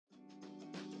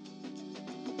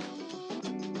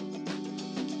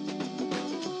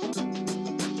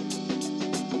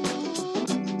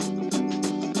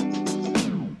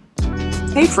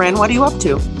Hey friend, what are you up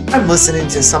to? I'm listening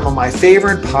to some of my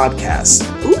favorite podcasts.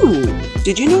 Ooh,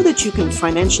 did you know that you can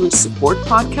financially support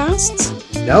podcasts?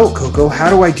 No, Coco, how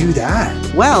do I do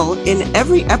that? Well, in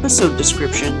every episode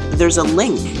description, there's a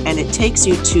link and it takes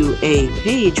you to a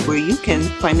page where you can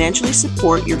financially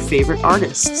support your favorite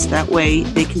artists. That way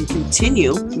they can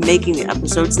continue making the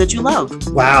episodes that you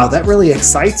love. Wow, that really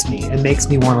excites me and makes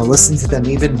me want to listen to them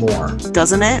even more.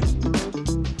 Doesn't it?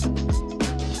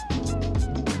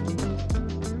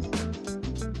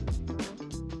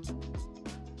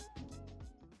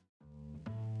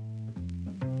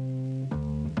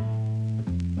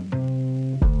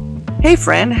 Hey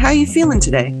friend, how you feeling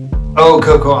today? Oh,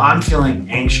 Coco, I'm feeling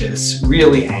anxious,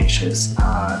 really anxious,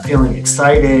 feeling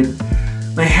excited.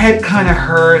 My head kind of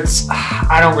hurts.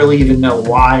 I don't really even know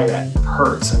why that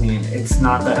hurts. I mean, it's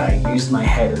not that I used my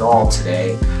head at all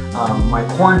today. My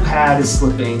corn pad is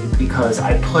slipping because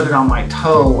I put it on my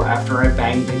toe after I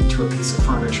banged into a piece of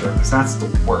furniture, because that's the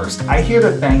worst. I hear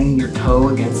that banging your toe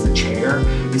against the chair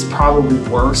is probably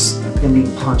worse than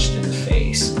being punched in the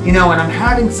face. You know, and I'm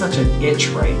having such an itch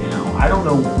right now. I don't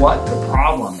know what the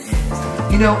problem is.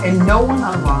 You know, and no one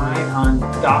online on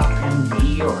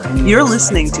DocMD or any. You're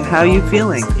listening to How You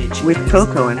Feeling with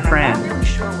Coco and Fran.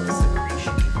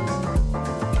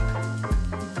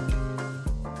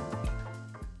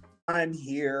 I'm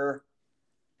here.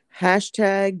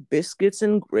 Hashtag biscuits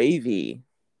and gravy.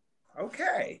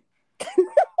 Okay.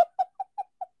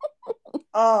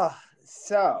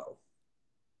 So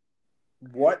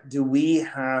what do we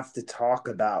have to talk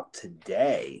about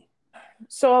today?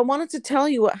 So I wanted to tell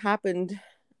you what happened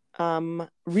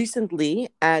recently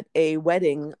at a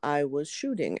wedding I was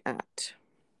shooting at.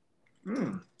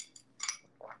 Can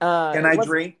I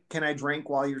drink? Can I drink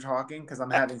while you're talking? Because I'm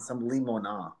having some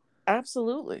limonade.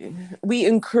 Absolutely. We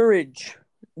encourage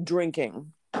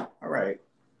drinking. All right.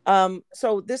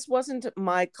 So this wasn't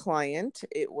my client.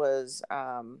 It was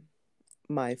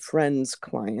my friend's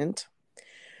client,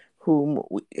 whom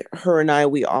her and I,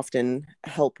 we often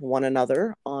help one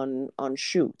another on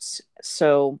shoots.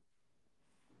 So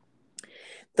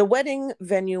the wedding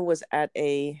venue was at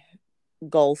a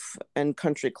golf and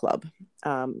country club.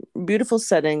 Beautiful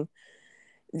setting.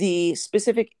 The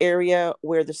specific area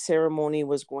where the ceremony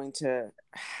was going to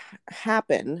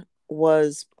happen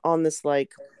was on this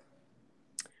like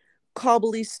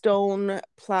cobblestone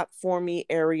platformy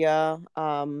area.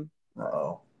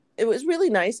 It was really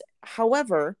nice.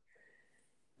 However,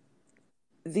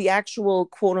 the actual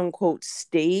quote unquote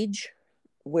stage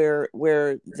where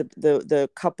the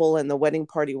couple and the wedding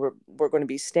party were going to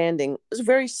be standing was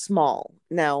very small.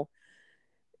 Now,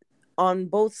 on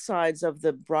both sides of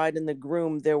the bride and the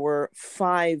groom, there were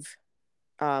five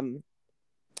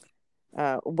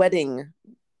wedding.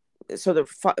 So the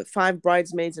five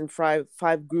bridesmaids and five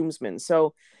groomsmen.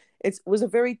 So it was a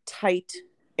very tight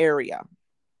area,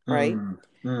 right?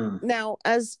 Now,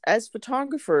 as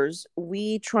photographers,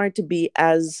 we try to be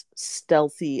as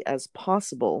stealthy as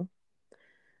possible,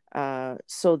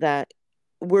 so that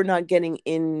we're not getting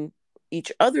in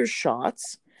each other's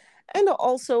shots. And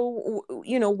also,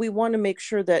 you know, we want to make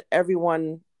sure that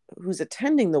everyone who's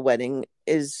attending the wedding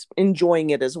is enjoying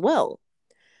it as well.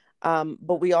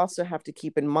 But we also have to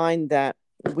keep in mind that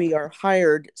we are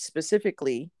hired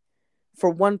specifically for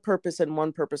one purpose and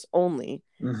one purpose only.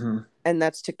 And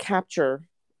that's to capture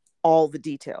all the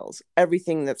details,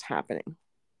 everything that's happening.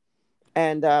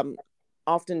 And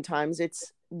oftentimes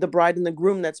it's the bride and the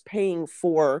groom that's paying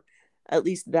for at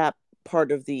least that part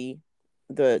of the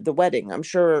wedding. I'm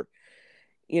sure,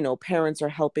 you know, parents are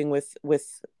helping with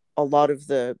a lot of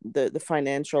the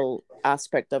financial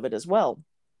aspect of it as well.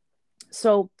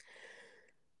 So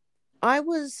I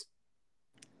was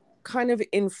kind of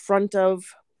in front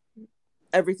of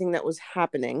everything that was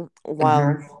happening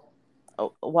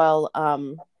while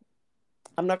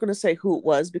I'm not going to say who it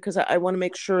was, because I want to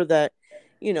make sure that,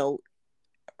 you know,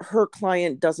 her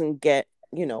client doesn't get,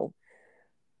 you know,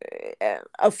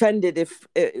 offended if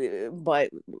by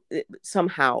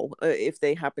somehow if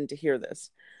they happen to hear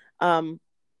this.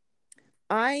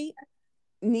 I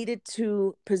needed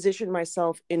to position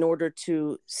myself in order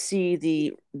to see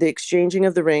the exchanging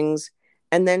of the rings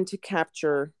and then to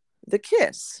capture the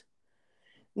kiss.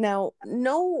 Now,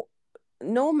 no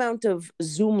amount of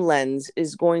zoom lens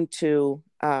is going to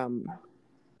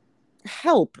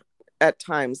help at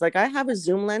times. Like, I have a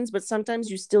zoom lens, but sometimes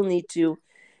you still need to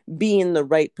be in the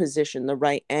right position, the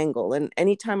right angle. And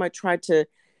anytime I tried to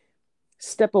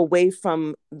step away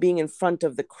from being in front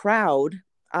of the crowd,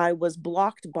 I was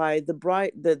blocked by the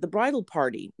bridal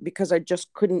party because I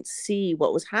just couldn't see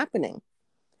what was happening.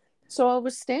 So I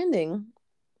was standing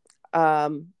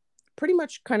pretty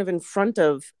much kind of in front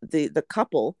of the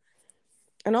couple.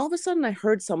 And all of a sudden I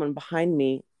heard someone behind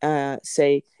me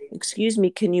say, "Excuse me,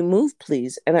 can you move,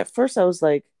 please?" And at first I was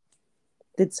like,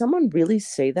 did someone really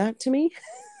say that to me?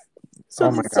 So,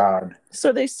 oh my God.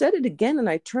 So they said it again, and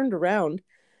I turned around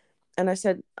and I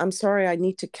said, "I'm sorry, I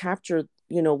need to capture,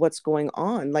 what's going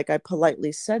on." Like, I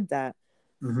politely said that.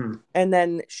 Mm-hmm. And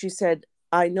then she said,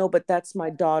 "I know, but that's my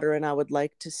daughter and I would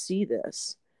like to see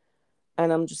this."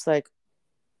 And I'm just like,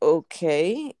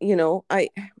 okay,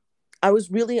 I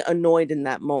was really annoyed in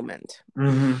that moment.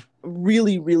 Mm-hmm.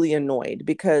 Really, really annoyed,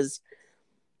 because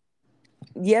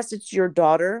yes, it's your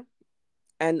daughter.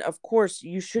 And of course,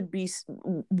 you should be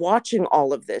watching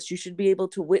all of this. You should be able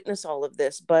to witness all of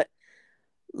this. But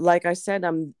like I said,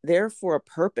 I'm there for a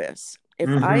purpose.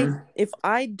 Mm-hmm. If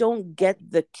I don't get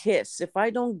the kiss, if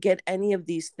I don't get any of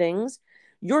these things,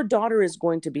 your daughter is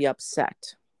going to be upset.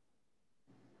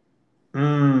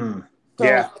 So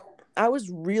Yeah. I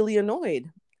was really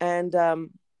annoyed. And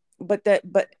but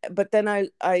then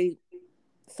I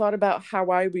thought about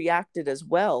how I reacted as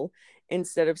well.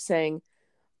 Instead of saying,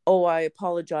 "Oh, I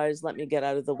apologize, let me get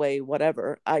out of the way,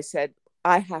 whatever," I said,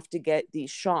 "I have to get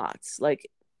these shots," like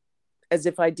as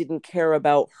if I didn't care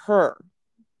about her,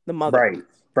 the mother. Right.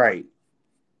 Right.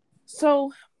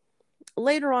 So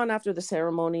later on, after the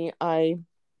ceremony,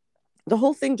 the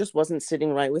whole thing just wasn't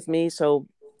sitting right with me. So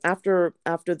after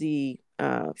the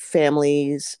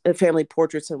family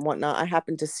portraits and whatnot, I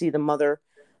happened to see the mother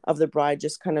of the bride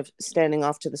just kind of standing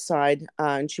off to the side,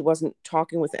 and she wasn't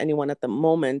talking with anyone at the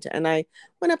moment. And I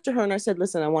went up to her and I said,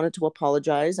 "Listen, I wanted to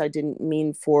apologize. I didn't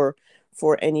mean for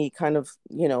any kind of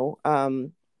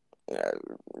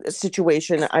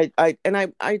situation."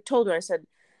 I told her, I said,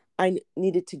 "I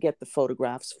needed to get the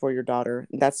photographs for your daughter.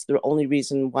 That's the only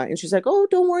reason why." And she's like, "Oh,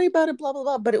 don't worry about it, blah, blah,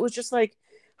 blah." But it was just like,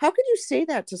 how could you say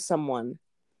that to someone?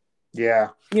 Yeah.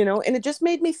 And it just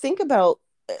made me think about,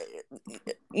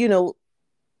 you know,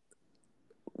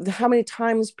 how many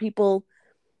times people,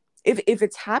 if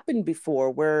it's happened before,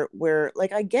 where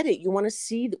like, I get it. You want to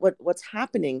see what's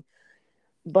happening.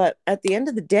 But at the end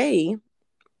of the day,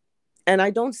 and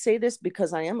I don't say this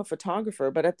because I am a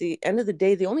photographer, but at the end of the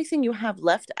day, the only thing you have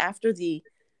left after the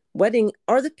wedding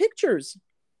are the pictures.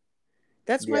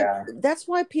 Yeah. That's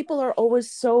why people are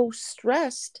always so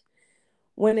stressed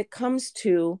when it comes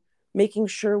to making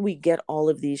sure we get all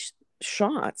of these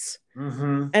shots.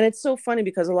 Mm-hmm. And it's so funny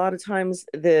because a lot of times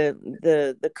the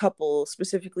couple,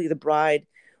 specifically the bride,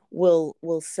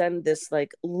 will send this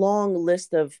like long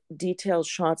list of detailed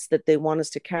shots that they want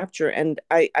us to capture, and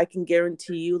I can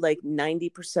guarantee you like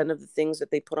 90% of the things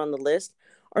that they put on the list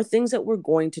are things that we're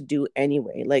going to do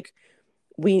anyway. Like,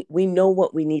 we know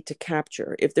what we need to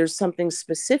capture. If there's something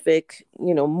specific,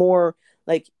 more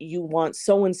like, you want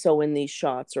so and so in these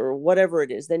shots or whatever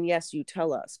it is, then yes, you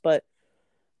tell us. But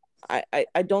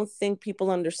I don't think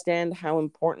people understand how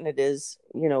important it is,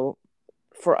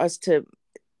 for us to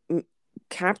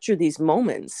capture these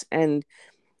moments. And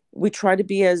we try to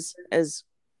be as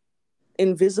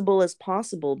invisible as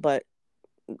possible, but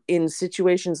in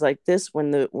situations like this,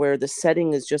 where the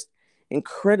setting is just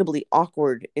incredibly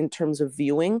awkward in terms of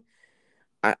viewing,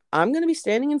 I'm going to be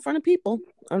standing in front of people,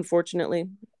 unfortunately.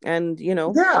 And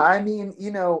Yeah. I mean,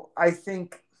 I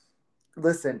think,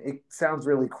 listen, it sounds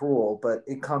really cruel, but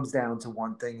it comes down to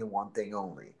one thing and one thing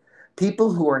only.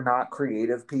 People who are not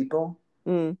creative people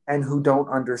and who don't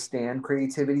understand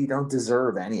creativity don't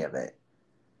deserve any of it.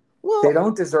 well, They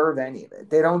don't deserve any of it.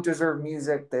 They don't deserve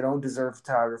music. They don't deserve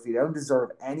photography. They don't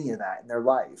deserve any of that in their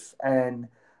life. And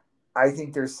I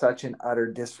think there's such an utter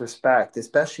disrespect,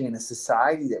 especially in a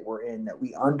society that we're in, that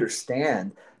we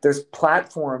understand there's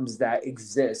platforms that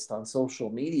exist on social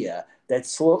media that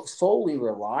solely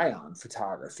rely on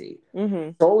photography,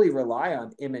 solely rely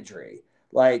on imagery.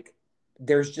 Like,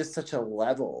 there's just such a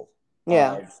level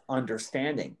yeah, of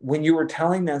understanding. When you were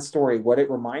telling that story, what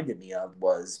it reminded me of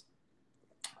was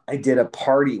I did a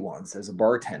party once as a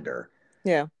bartender,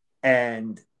 yeah,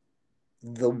 and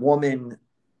the woman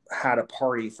had a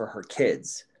party for her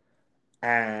kids,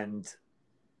 and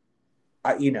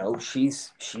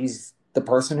she's the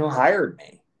person who hired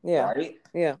me, yeah, right?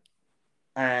 yeah,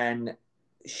 And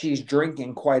she's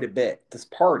drinking quite a bit this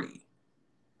party.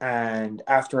 And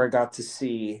after I got to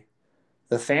see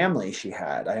the family she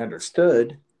had, I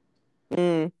understood.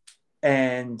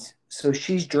 And so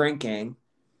she's drinking,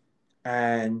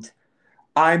 and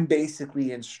I'm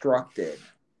basically instructed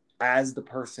as the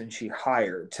person she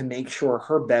hired to make sure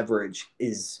her beverage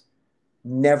is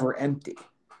never empty.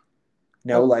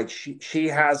 No, okay. like she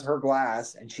has her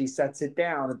glass and she sets it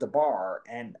down at the bar,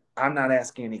 and I'm not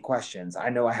asking any questions. I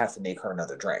know I have to make her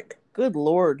another drink. Good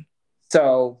Lord.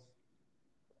 So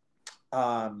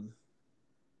Um,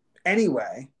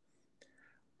 anyway,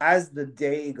 as the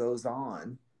day goes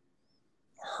on,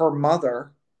 her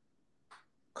mother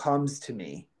comes to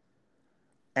me,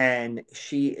 and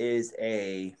she is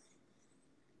a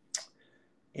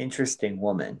interesting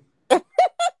woman.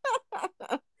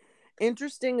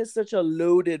 Interesting is such a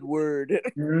loaded word.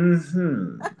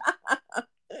 Mm-hmm.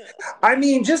 I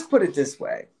mean, just put it this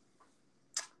way.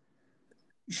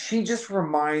 She just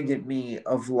reminded me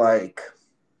of like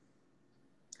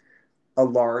a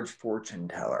large fortune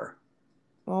teller.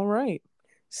 All right.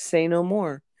 Say no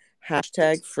more.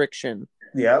 Hashtag friction.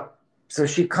 Yep. So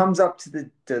she comes up to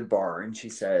the bar and she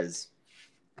says,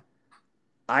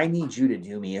 I need you to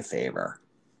do me a favor.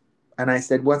 And I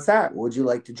said, what's that? What would you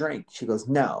like to drink? She goes,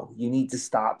 no, you need to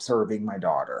stop serving my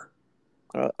daughter.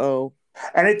 Uh-oh.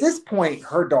 And at this point,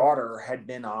 her daughter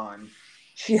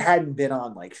she hadn't been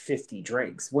on like 50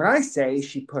 drinks. When I say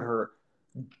she put her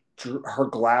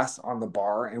glass on the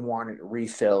bar and wanted it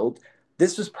refilled,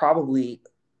 this was probably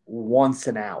once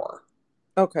an hour.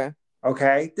 Okay.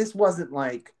 Okay. This wasn't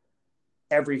like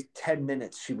every 10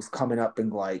 minutes she was coming up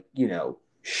and like,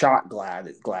 shot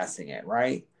glassing it,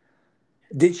 right?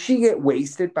 Did she get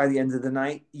wasted by the end of the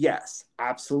night? Yes,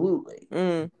 absolutely.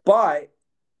 But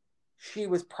she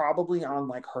was probably on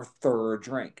like her third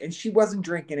drink, and she wasn't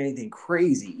drinking anything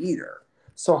crazy either.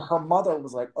 So her mother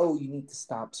was like, oh, you need to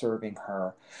stop serving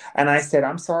her. And I said,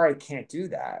 I'm sorry, I can't do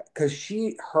that. Because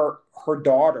her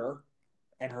daughter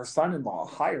and her son-in-law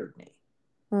hired me.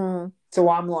 So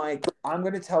I'm like, I'm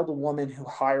going to tell the woman who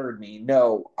hired me,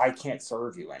 no, I can't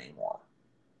serve you anymore.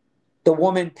 The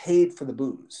woman paid for the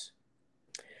booze.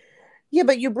 Yeah,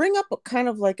 but you bring up kind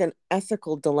of like an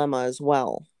ethical dilemma as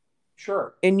well.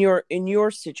 Sure. In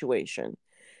your situation,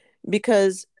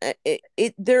 because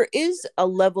there is a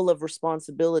level of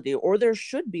responsibility, or there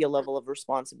should be a level of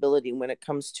responsibility when it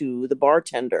comes to the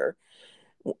bartender.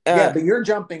 Yeah, but you're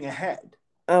jumping ahead.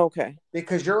 Okay.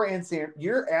 Because you're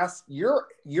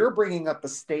bringing up a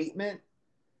statement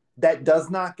that does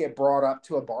not get brought up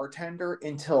to a bartender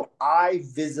until I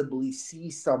visibly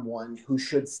see someone who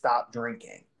should stop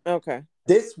drinking. Okay.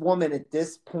 This woman at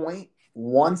this point,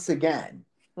 once again,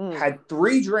 had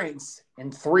 3 drinks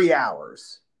in 3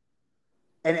 hours.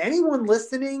 And anyone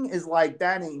listening is like,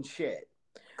 that ain't shit.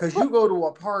 Because you go to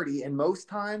a party, and most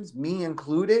times, me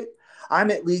included,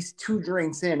 I'm at least 2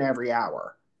 drinks in every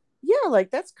hour. Yeah, like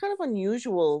that's kind of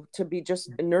unusual to be just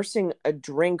nursing a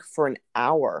drink for an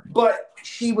hour. But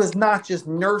she was not just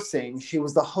nursing, she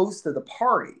was the host of the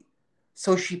party.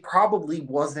 So she probably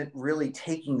wasn't really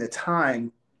taking the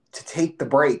time to take the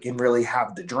break and really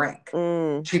have the drink.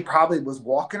 She probably was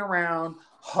walking around,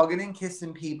 hugging and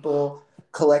kissing people,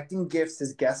 collecting gifts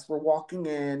as guests were walking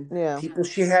in, people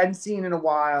she hadn't seen in a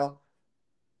while.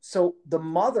 So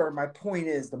my point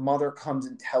is, the mother comes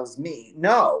and tells me,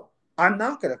 no, I'm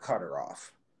not going to cut her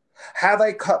off. Have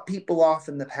I cut people off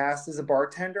in the past as a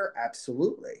bartender?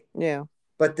 Absolutely. Yeah.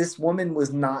 But this woman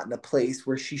was not in a place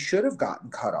where she should have gotten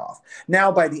cut off. Now,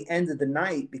 by the end of the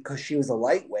night, because she was a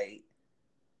lightweight,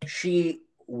 she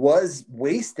was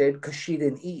wasted because she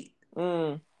didn't eat.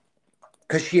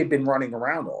 Because she had been running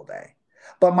around all day.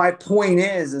 But my point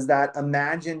is that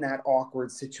imagine that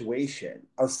awkward situation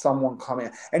of someone coming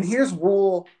in. And here's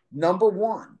rule number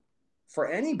 1 for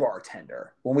any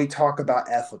bartender when we talk about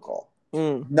ethical.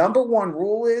 Number 1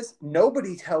 rule is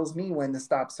nobody tells me when to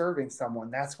stop serving someone.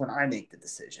 That's when I make the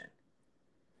decision.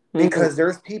 Because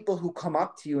there's people who come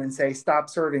up to you and say, stop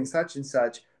serving such and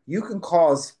such. You can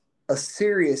cause a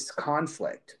serious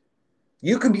conflict.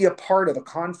 You can be a part of a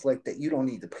conflict that you don't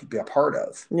need to be a part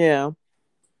of. Yeah.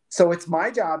 So it's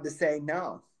my job to say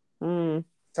no.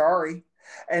 Sorry.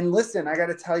 And listen, I got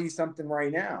to tell you something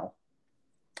right now.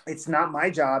 It's not my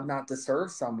job not to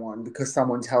serve someone because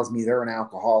someone tells me they're an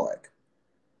alcoholic.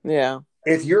 Yeah.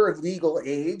 If you're of legal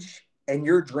age and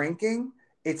you're drinking,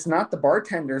 it's not the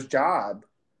bartender's job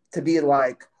to be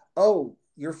like, oh,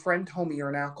 your friend told me you're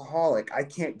an alcoholic. I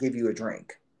can't give you a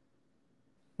drink.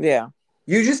 Yeah.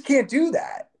 You just can't do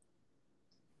that.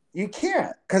 You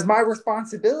can't, because my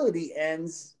responsibility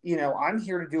ends, I'm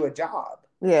here to do a job.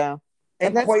 Yeah.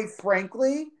 And quite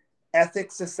frankly,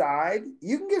 ethics aside,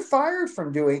 you can get fired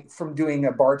from doing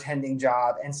a bartending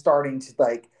job and starting to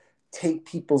like take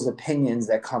people's opinions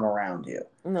that come around you.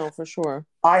 No, for sure.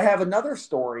 I have another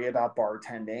story about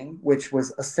bartending, which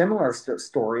was a similar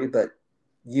story, but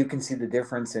you can see the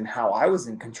difference in how I was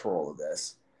in control of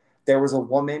this. There was a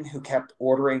woman who kept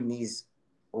ordering these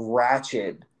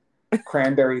ratchet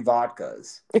cranberry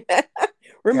vodkas.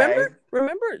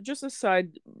 Remember, just a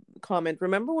side comment.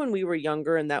 Remember when we were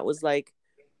younger and that was like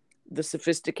the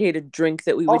sophisticated drink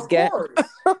that we would get?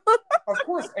 Of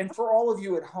course. And for all of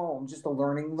you at home, just a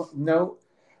learning note,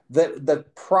 the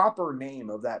proper name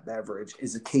of that beverage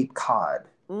is a Cape Cod.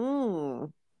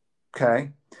 Mm.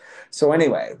 Okay. So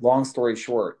anyway, long story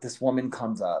short, this woman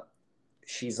comes up.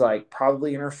 She's like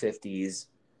probably in her 50s,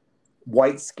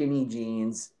 white skinny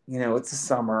jeans. You know, it's the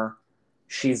summer.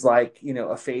 She's like, you know,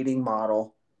 a fading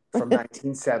model from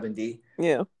 1970.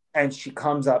 Yeah. And she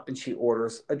comes up and she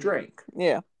orders a drink.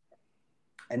 Yeah.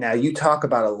 And now you talk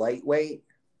about a lightweight.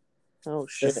 Oh, The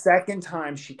shit. second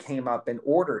time she came up and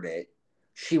ordered it,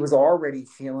 she was already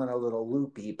feeling a little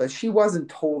loopy, but she wasn't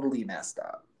totally messed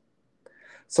up.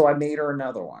 So I made her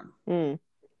another one. Mm.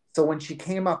 So when she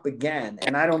came up again,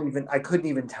 and I couldn't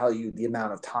even tell you the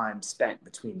amount of time spent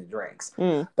between the drinks.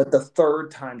 Mm. But the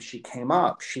third time she came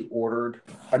up, she ordered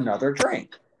another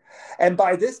drink. And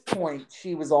by this point,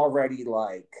 she was already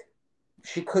like,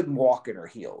 she couldn't walk in her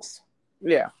heels.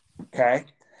 Yeah. Okay.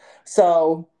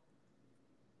 So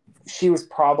she was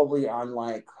probably on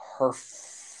like her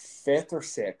fifth or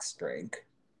sixth drink.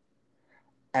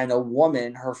 And a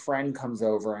woman, her friend, comes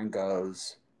over and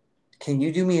goes, "Can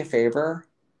you do me a favor?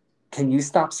 Can you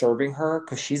stop serving her?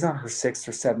 Because she's on her sixth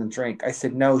or seventh drink." I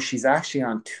said, "No, she's actually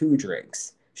on 2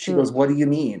 drinks." She goes, "What do you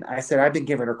mean?" I said, "I've been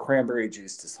giving her cranberry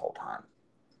juice this whole time."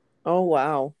 Oh,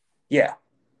 wow. Yeah.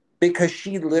 Because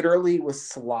she literally was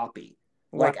sloppy.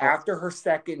 Like Wow. after her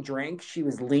second drink, she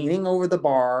was leaning over the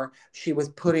bar. She was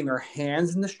putting her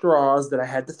hands in the straws that I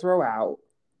had to throw out.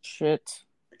 Shit.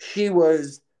 She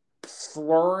was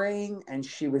slurring and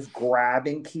she was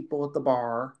grabbing people at the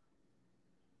bar.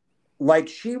 Like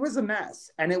she was a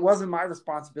mess. And it wasn't my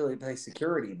responsibility to pay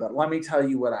security. But let me tell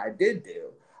you what I did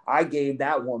do. I gave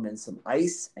that woman some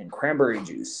ice and cranberry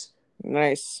juice.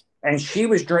 Nice. And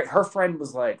her friend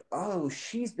was like, "Oh,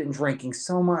 she's been drinking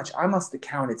so much. I must have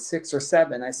counted 6 or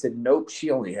 7. I said, "Nope, she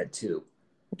only had 2.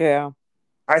 Yeah.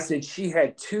 I said, "She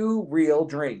had 2 real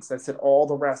drinks." I said, "All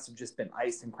the rest have just been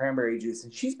ice and cranberry juice."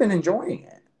 And she's been enjoying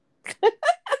it.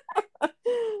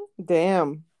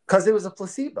 Damn. Because it was a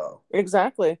placebo.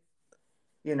 Exactly.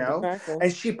 You know? Exactly.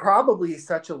 And she probably is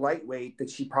such a lightweight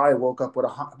that she probably woke up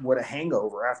with a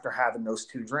hangover after having those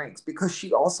 2 drinks. Because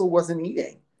she also wasn't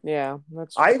eating. Yeah,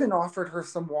 that's true. I even offered her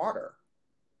some water,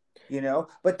 you know,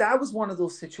 but that was one of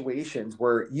those situations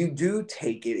where you do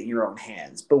take it in your own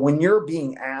hands. But when you're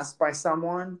being asked by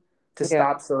someone to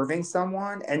stop serving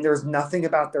someone and there's nothing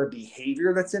about their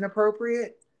behavior that's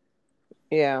inappropriate.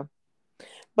 Yeah.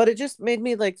 But it just made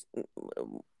me like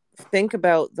think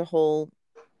about the whole,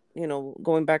 you know,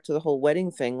 going back to the whole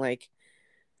wedding thing. Like,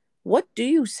 what do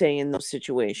you say in those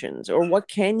situations, or what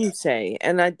can you say?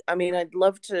 And I mean, I'd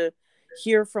love to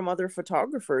hear from other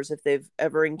photographers if they've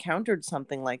ever encountered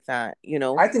something like that, you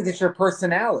know. I think it's your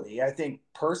personality. I think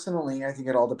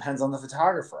it all depends on the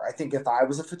photographer. I think if I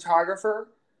was a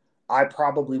photographer, I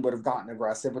probably would have gotten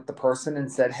aggressive with the person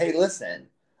and said, "Hey, listen,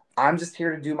 I'm just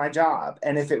here to do my job."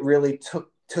 And if it really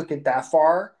took it that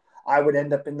far, I would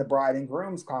end up in the bride and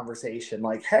groom's conversation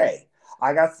like, "Hey,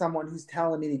 I got someone who's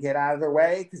telling me to get out of their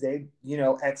way because they, you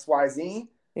know, XYZ.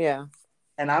 Yeah.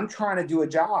 And I'm trying to do a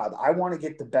job. I want to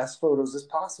get the best photos as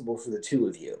possible for the 2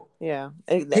 of you." Yeah.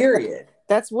 Period.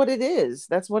 That's what it is.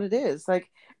 That's what it is.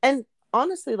 Like, and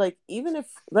honestly, like, even if,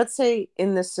 let's say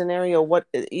in this scenario,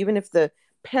 even if the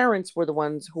parents were the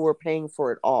ones who were paying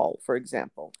for it all, for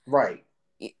example. Right.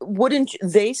 Wouldn't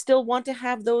they still want to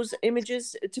have those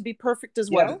images to be perfect as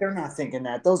well? But they're not thinking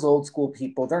that. Those old school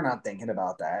people, they're not thinking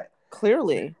about that.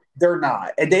 Clearly. They're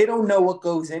not. And they don't know what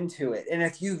goes into it. And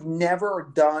if you've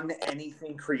never done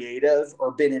anything creative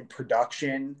or been in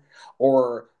production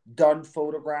or done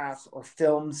photographs or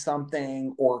filmed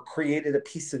something or created a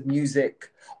piece of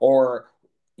music or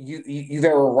you've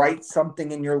ever write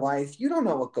something in your life, you don't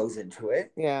know what goes into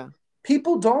it. Yeah.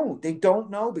 People don't. They don't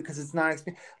know because it's not.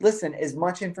 Listen, as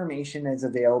much information as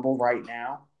available right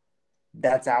now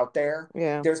that's out there,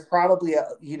 there's probably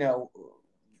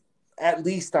at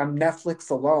least on Netflix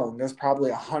alone, there's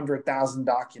probably 100,000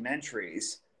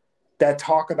 documentaries that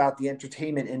talk about the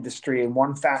entertainment industry in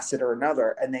one facet or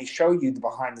another, and they show you the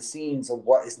behind the scenes of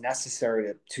what is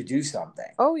necessary to do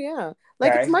something. Oh yeah,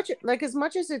 like as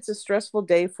much as it's a stressful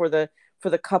day for the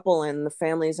couple and the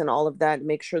families and all of that,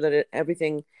 make sure that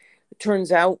everything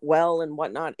turns out well and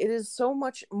whatnot. It is so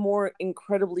much more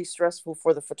incredibly stressful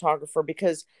for the photographer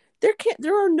because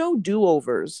there are no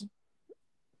do-overs.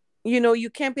 You know, you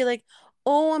can't be like,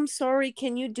 "Oh, I'm sorry,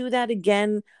 can you do that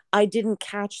again? I didn't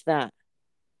catch that."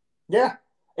 Yeah.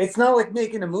 It's not like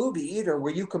making a movie either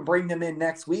where you can bring them in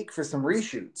next week for some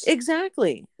reshoots.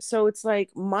 Exactly. So it's like,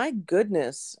 my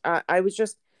goodness, I was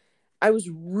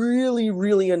really,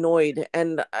 really annoyed.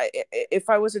 And if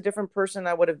I was a different person,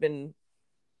 I would have been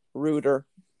ruder.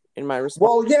 in my response.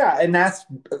 Well, yeah, and that's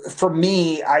for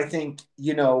me. I think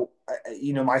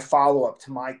my follow up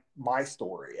to my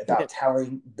story about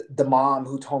telling the mom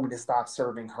who told me to stop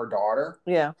serving her daughter.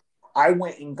 Yeah, I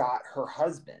went and got her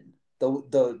husband,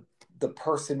 the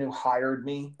person who hired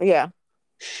me. Yeah.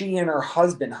 She and her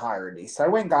husband hired me, so I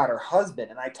went and got her husband,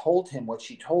 and I told him what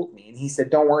she told me, and he said,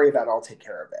 "Don't worry about it. I'll take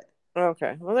care of it."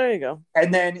 Okay. Well, there you go.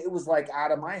 And then it was like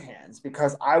out of my hands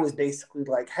because I was basically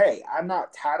like, "Hey, I'm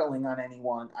not tattling on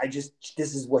anyone. This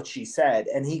is what she said."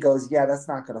 And he goes, "Yeah, that's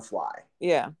not going to fly."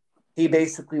 Yeah. He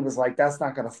basically was like, "That's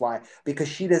not going to fly because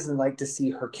she doesn't like to see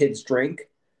her kids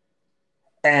drink.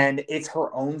 And it's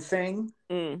her own thing.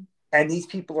 Mm. And these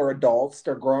people are adults.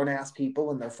 They're grown-ass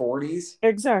people in their 40s.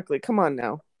 Exactly. Come on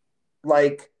now.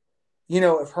 Like,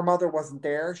 if her mother wasn't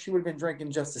there, she would have been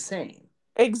drinking just the same.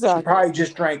 Exactly. She probably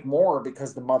just drank more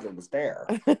because the mother was there.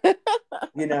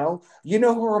 You know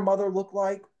who her mother looked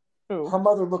like? Who? Her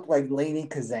mother looked like Lainey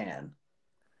Kazan.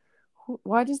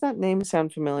 Why does that name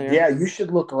sound familiar? Yeah, you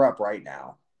should look her up right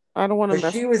now. I don't want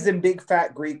to. She was in Big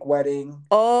Fat Greek Wedding.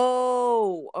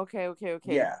 Oh, okay.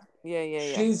 Yeah.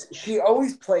 Yeah. She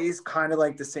always plays kind of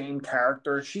like the same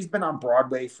character. She's been on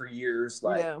Broadway for years.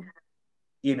 Like,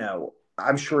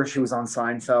 I'm sure she was on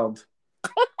Seinfeld.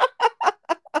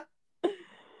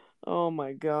 Oh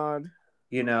my God.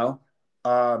 But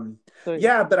I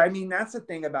mean, that's the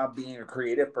thing about being a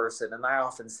creative person. And I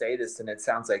often say this, and it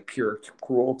sounds like pure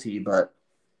cruelty, but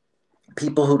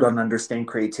people who don't understand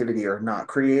creativity are not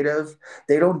creative.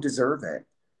 They don't deserve it.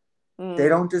 They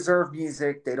don't deserve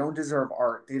music. They don't deserve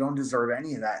art. They don't deserve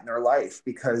any of that in their life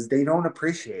because they don't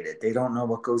appreciate it. They don't know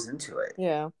what goes into it.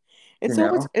 Yeah.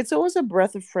 It's always a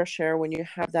breath of fresh air when you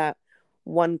have that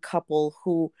one couple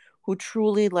who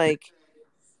truly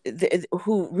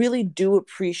who really do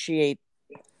appreciate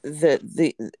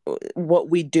the what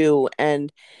we do,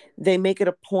 and they make it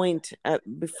a point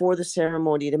before the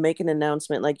ceremony to make an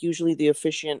announcement. Like usually the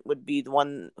officiant would be the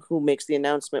one who makes the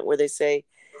announcement where they say,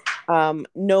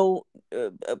 no,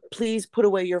 please put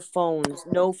away your phones,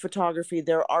 no photography.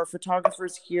 There are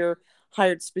photographers here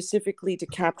hired specifically to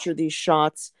capture these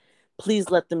shots. Please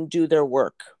let them do their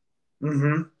work.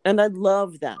 Mm-hmm. And I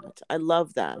love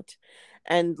that.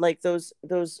 And like those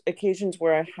occasions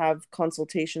where I have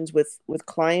consultations with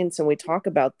clients and we talk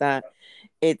about that,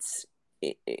 it's,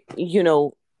 I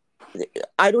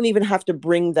don't even have to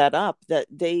bring that up, that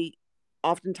they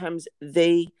oftentimes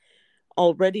they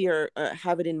already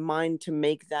have it in mind to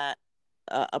make that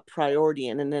a priority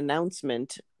and an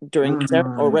announcement during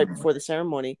or right before the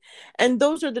ceremony. And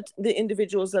those are the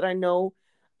individuals that I know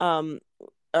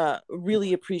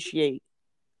really appreciate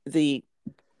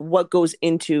what goes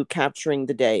into capturing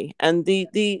the day and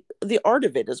the art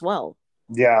of it as well.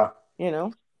 Yeah.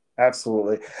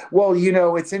 Absolutely. Well,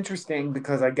 it's interesting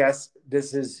because I guess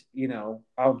this is,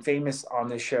 I'm famous on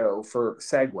the show for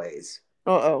segues.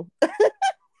 Uh-oh.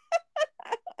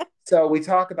 So we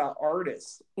talk about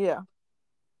artists. Yeah.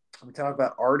 We talk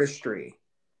about artistry.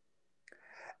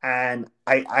 And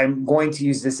I'm going to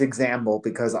use this example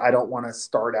because I don't want to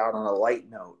start out on a light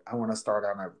note. I want to start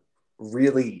on a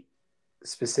really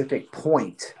specific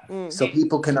point so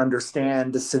people can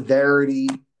understand the severity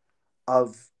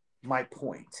of my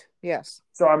point. Yes.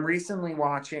 So I'm recently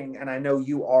watching, and I know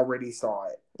you already saw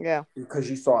it. Yeah. Because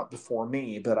you saw it before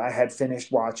me, but I had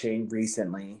finished watching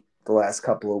recently, the last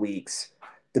couple of weeks,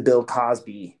 the Bill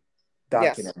Cosby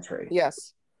documentary.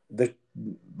 Yes.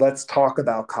 Let's Talk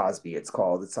About Cosby, it's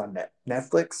called. It's on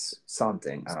Netflix,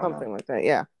 something. I don't know. Something like that,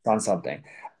 yeah. It's on something.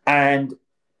 And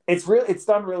it's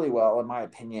done really well, in my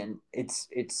opinion.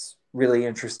 It's really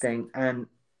interesting. And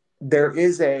there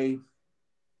is a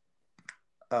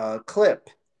clip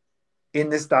in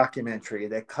this documentary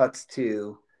that cuts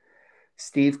to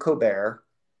Steve Colbert.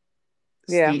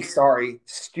 Yeah.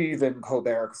 Stephen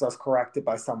Colbert, because I was corrected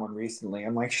by someone recently.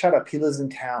 I'm like, shut up. He lives in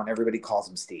town. Everybody calls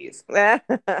him Steve.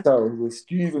 So it was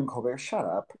Stephen Colbert. Shut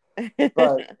up.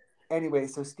 But anyway,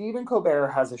 so Stephen Colbert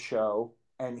has a show,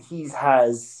 and he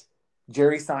has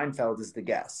Jerry Seinfeld as the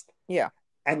guest. Yeah.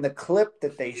 And the clip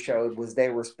that they showed was they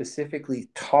were specifically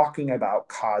talking about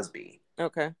Cosby.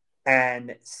 Okay.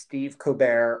 And Steve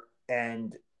Colbert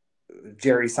and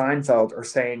Jerry Seinfeld are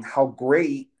saying how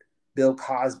great Bill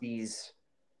Cosby's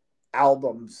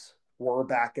albums were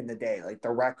back in the day, like the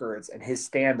records and his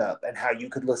stand-up, and how you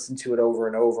could listen to it over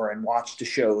and over and watch the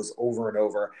shows over and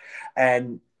over.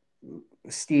 And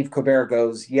Steve Colbert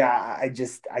goes, yeah,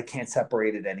 I can't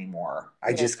separate it anymore.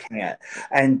 I just can't.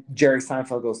 And Jerry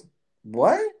Seinfeld goes,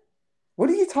 what are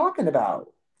you talking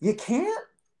about? You can't?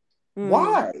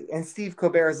 Why? And Steve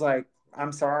Colbert is like,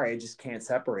 I'm sorry, I just can't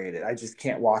separate it. I just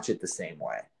can't watch it the same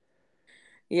way.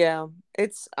 Yeah,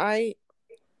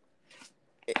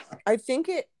 I think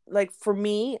it, like, for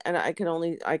me, and I can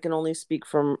only speak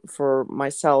for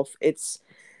myself. It's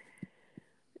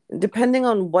depending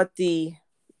on what the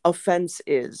offense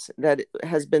is that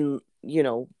has been,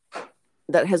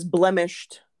 that has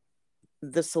blemished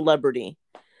the celebrity.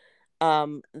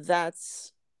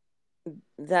 That's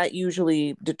that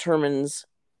usually determines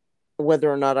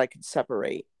whether or not I could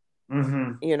separate.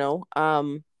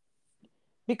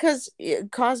 Because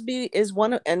Cosby is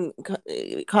one of, and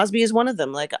Cosby is one of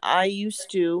them. Like, I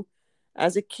used to,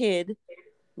 as a kid,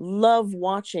 love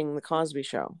watching the Cosby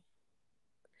Show,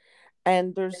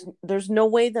 and there's no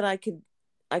way that I could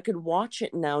watch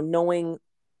it now knowing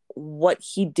what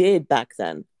he did back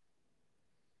then.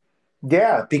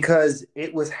 Yeah, because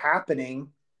it was happening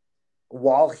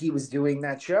while he was doing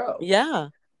that show. Yeah.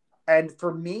 And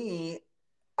for me,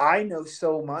 I know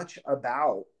so much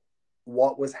about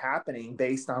what was happening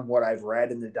based on what I've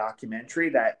read in the documentary,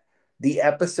 that the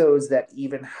episodes that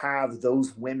even have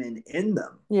those women in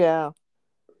them, Yeah.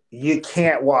 you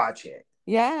can't watch it.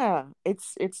 Yeah.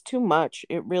 It's too much.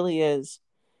 It really is.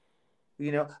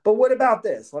 But what about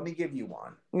this? Let me give you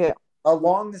one. Yeah.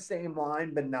 Along the same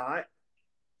line, but not.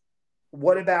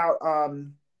 What about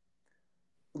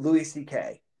Louis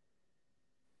C.K.?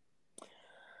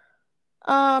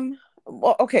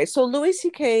 Well, okay, so Louis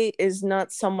C.K. is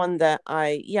not someone that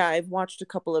I've watched a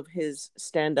couple of his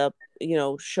stand-up,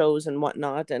 shows and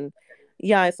whatnot, and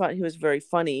yeah, I thought he was very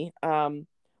funny.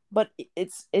 But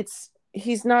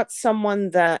he's not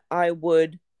someone that I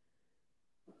would,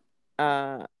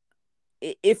 uh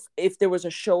if there was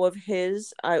a show of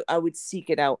his, I would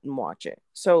seek it out and watch it.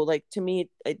 So, like, to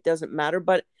me, it doesn't matter,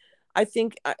 but I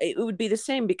think it would be the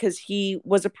same because he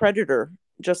was a predator,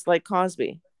 just like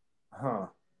Cosby. Huh.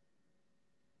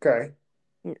 Okay.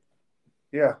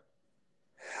 Yeah.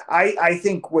 I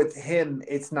think with him,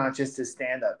 it's not just his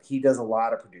stand-up. He does a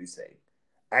lot of producing,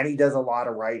 and he does a lot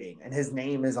of writing, and his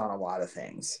name is on a lot of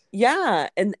things. Yeah,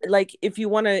 and like, if you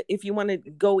want to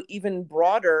go even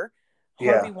broader,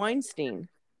 Harvey Weinstein.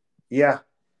 Yeah.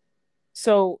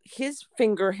 So his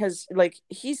finger has, like,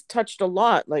 he's touched a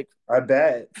lot, like, I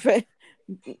bet.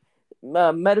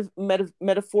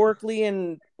 Metaphorically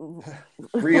and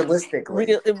realistically.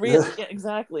 Yeah,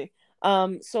 exactly.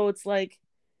 So it's like,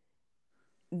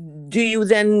 do you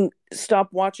then stop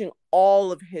watching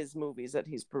all of his movies that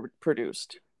he's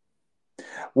produced?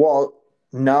 Well,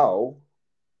 no,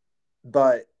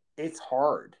 but it's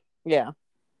hard. Yeah.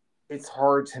 It's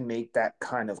hard to make that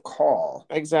kind of call.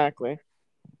 Exactly.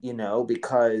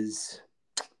 Because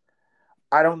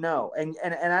I don't know. And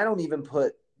I don't even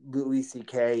put Louis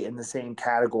C.K. in the same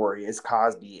category as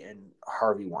Cosby and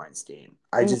Harvey Weinstein.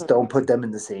 I just don't put them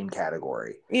in the same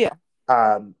category. Yeah.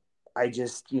 I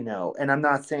just, and I'm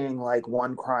not saying like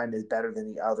one crime is better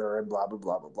than the other and blah, blah,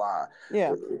 blah, blah, blah.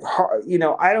 Yeah.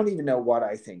 I don't even know what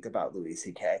I think about Louis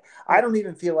C.K. I don't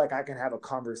even feel like I can have a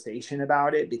conversation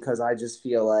about it because I just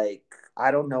feel like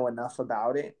I don't know enough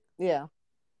about it. Yeah.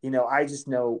 I just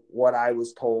know what I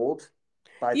was told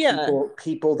by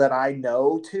people that I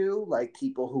know too, like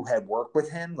people who had worked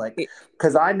with him, like,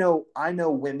 because I know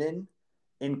women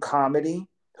in comedy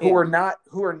who are not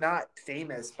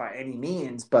famous by any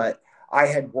means, but I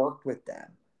had worked with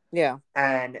them. Yeah.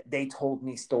 And they told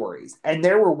me stories. And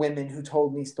there were women who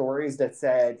told me stories that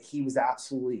said he was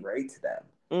absolutely great to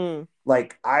them.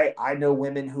 Like, I know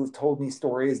women who've told me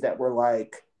stories that were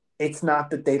like, it's not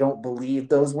that they don't believe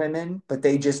those women, but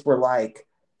they just were like,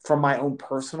 from my own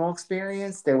personal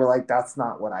experience, they were like, that's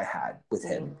not what I had with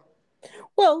him.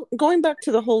 Well, going back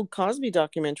to the whole Cosby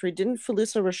documentary, didn't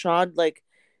Phylicia Rashad, like,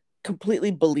 completely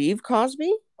believe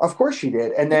Cosby? Of course she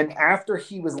did. And then after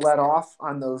he was let off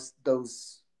on those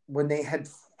when they had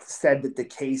said that the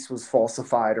case was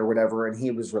falsified or whatever, and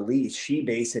he was released, she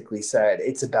basically said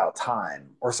it's about time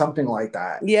or something like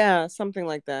that. Yeah, something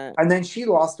like that. And then she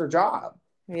lost her job.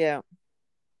 Yeah.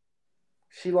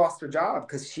 She lost her job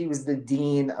because she was the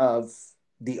dean of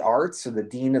the arts or the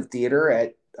dean of theater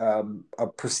at a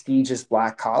prestigious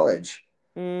Black college.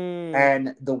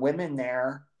 And the women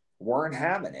there weren't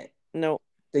having it. No.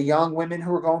 The young women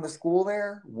who were going to school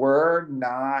there were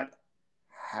not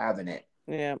having it.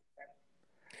 Yeah.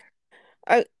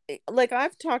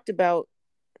 I've talked about,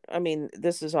 I mean,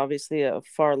 this is obviously a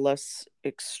far less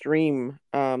extreme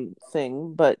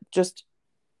thing, but just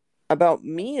about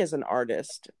me as an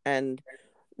artist and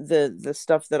the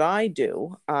stuff that I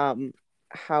do,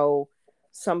 how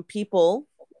some people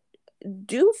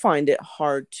do find it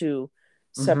hard to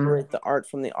separate the art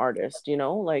from the artist.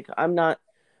 Like, I'm not,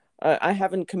 I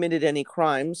haven't committed any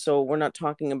crime, so we're not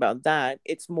talking about that.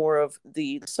 It's more of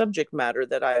the subject matter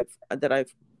that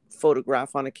I've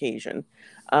photographed on occasion,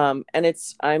 and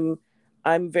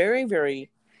I'm very, very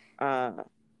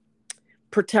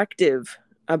protective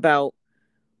about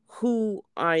who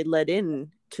I let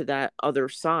in to that other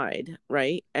side,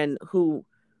 right? And who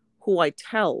I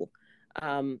tell.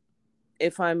 Um,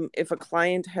 if a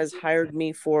client has hired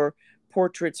me for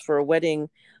portraits for a wedding,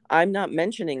 I'm not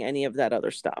mentioning any of that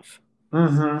other stuff.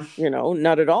 Mm-hmm.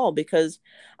 Not at all, because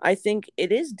I think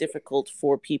it is difficult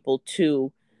for people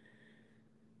to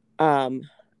um,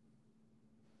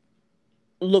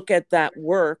 look at that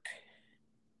work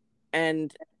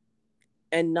and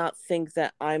not think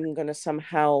that I'm going to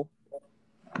somehow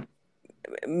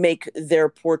make their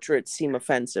portrait seem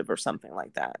offensive or something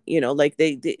like that. Like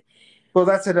they Well,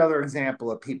 that's another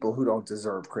example of people who don't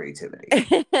deserve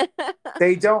creativity.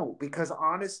 They don't, because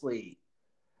honestly,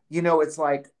 it's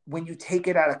like when you take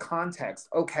it out of context,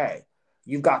 okay,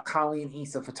 you've got Colleen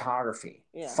Issa photography,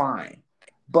 fine.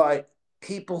 But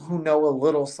people who know a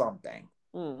little something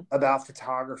about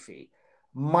photography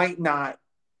might not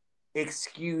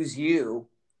excuse you,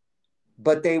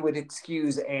 but they would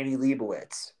excuse Annie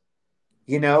Leibovitz.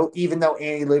 Even though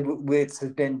Annie Leibovitz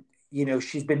has been,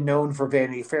 she's been known for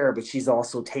Vanity Fair, but she's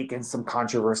also taken some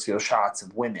controversial shots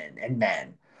of women and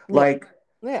men. Yeah. Like,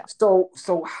 yeah. So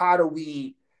how do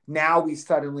we now? We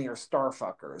suddenly are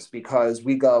starfuckers because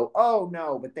we go, oh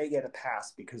no, but they get a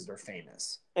pass because they're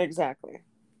famous. Exactly.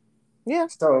 Yeah.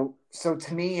 So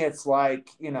to me, it's like,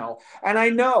 and I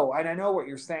know what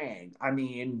you're saying. I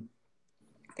mean,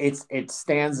 it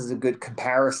stands as a good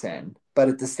comparison, but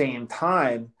at the same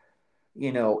time,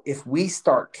 if we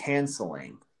start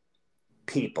canceling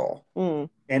people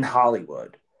in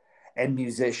Hollywood and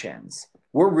musicians,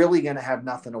 we're really going to have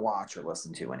nothing to watch or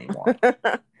listen to anymore.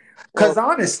 Because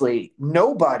honestly,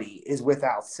 nobody is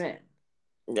without sin.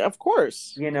 Of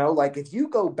course. Like if you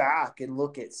go back and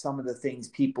look at some of the things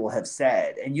people have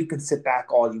said, and you can sit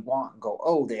back all you want and go,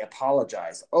 oh, they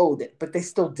apologize. Oh, but they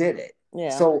still did it.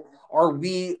 Yeah. So are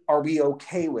we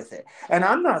okay with it? And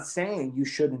I'm not saying you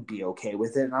shouldn't be okay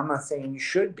with it. And I'm not saying you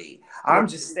should be. I'm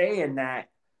just saying that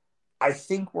I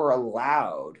think we're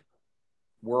allowed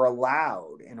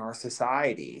in our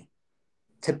society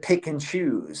to pick and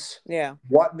choose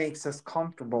what makes us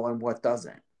comfortable and what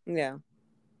doesn't. Yeah.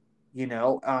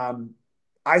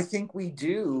 I think we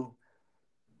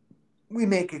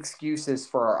make excuses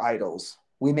for our idols.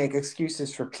 We make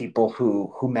excuses for people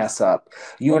who mess up.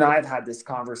 You and I have had this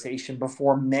conversation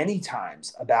before many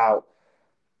times about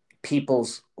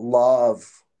people's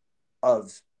love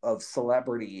of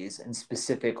celebrities and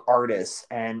specific artists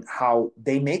and how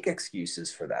they make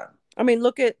excuses for them. I mean,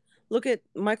 look at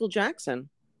Michael Jackson.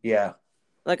 Yeah.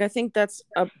 Like, I think that's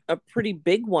a pretty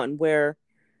big one where,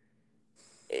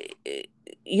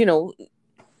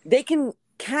 they can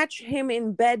catch him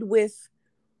in bed with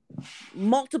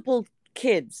multiple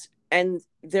kids, and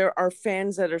there are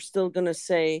fans that are still going to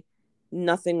say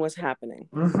nothing was happening.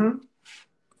 Mm-hmm.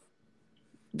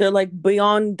 They're like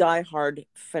beyond diehard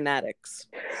fanatics.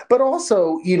 But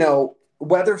also,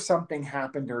 whether something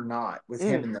happened or not with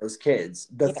him and those kids,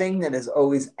 the thing that is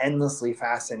always endlessly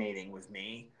fascinating with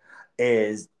me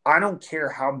is I don't care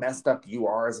how messed up you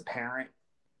are as a parent.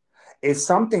 If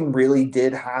something really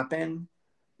did happen,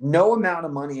 no amount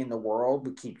of money in the world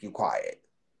would keep you quiet.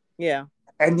 Yeah.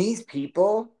 And these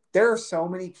people, there are so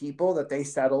many people that they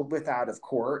settled with out of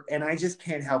court. And I just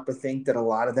can't help but think that a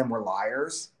lot of them were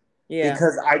liars. Yeah.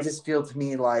 Because I just feel to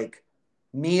me like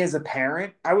me as a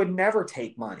parent, I would never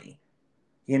take money,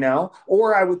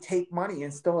 or I would take money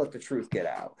and still let the truth get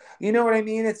out. You know what I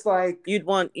mean? It's like you'd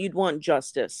want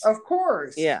justice. Of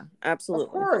course. Yeah, absolutely.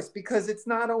 Of course, because it's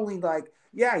not only like,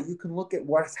 yeah, you can look at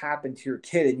what's happened to your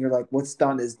kid and you're like, what's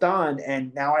done is done.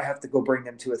 And now I have to go bring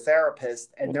them to a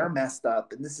therapist and they're messed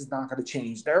up and this is not going to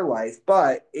change their life,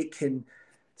 but it can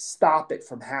stop it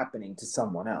from happening to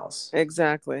someone else.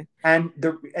 Exactly. And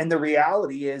the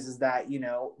reality is that,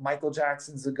 Michael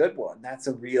Jackson's a good one. That's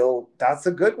a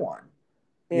good one.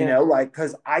 Yeah. Like,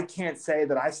 because I can't say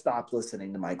that I stopped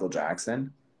listening to Michael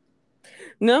Jackson.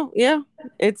 No, yeah.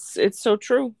 It's so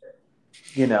true.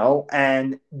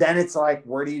 And then it's like,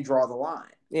 where do you draw the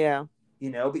line? Yeah.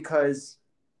 Because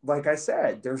like I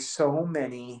said, there's so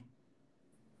many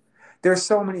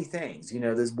things,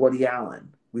 there's Woody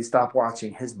Allen. We stopped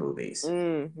watching his movies.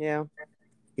 Yeah.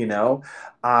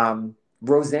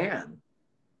 Roseanne.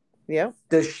 Yeah.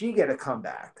 Does she get a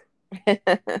comeback?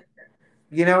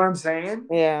 You know what I'm saying?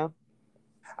 Yeah.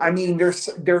 I mean,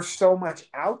 there's so much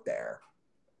out there.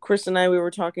 Chris and I, we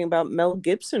were talking about Mel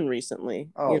Gibson recently.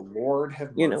 Oh, Lord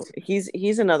have mercy.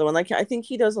 He's another one. Like, I think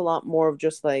he does a lot more of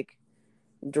just like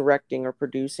directing or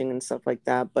producing and stuff like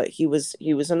that. But he was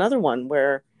another one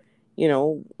where,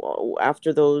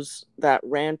 after that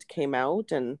rant came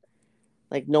out and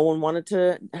Like no one wanted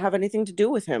to have anything to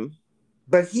do with him.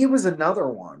 But he was another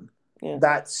one Yeah.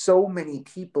 that so many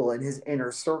people in his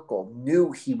inner circle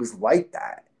knew he was like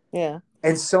that. Yeah.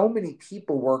 And so many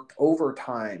people worked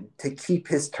overtime to keep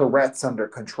his Tourette's under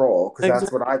control, because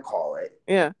that's what I call it.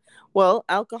 Yeah. Well,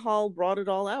 alcohol brought it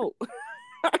all out.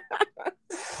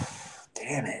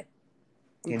 Damn it.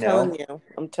 I'm telling you.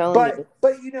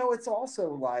 But it's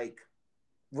also like,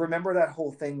 remember that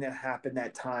whole thing that happened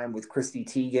that time with Chrissy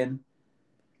Teigen?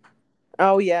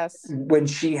 Oh, yes. When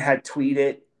she had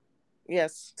tweeted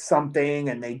something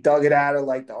and they dug it out of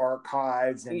like the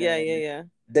archives. And yeah.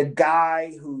 The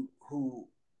guy who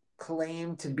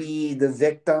claimed to be the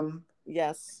victim.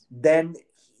 Yes. Then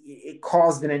it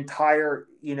caused an entire,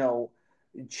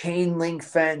 chain link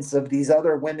fence of these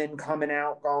other women coming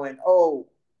out going, oh,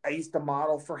 I used to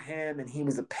model for him and he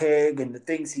was a pig, and the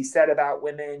things he said about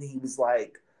women, he was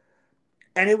like,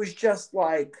 and it was just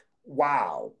like,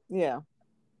 wow. Yeah.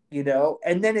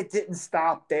 And then it didn't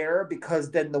stop there,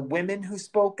 because then the women who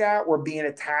spoke out were being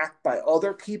attacked by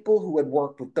other people who had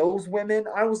worked with those women.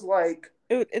 I was like,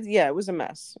 it was a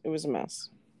mess. It was a mess.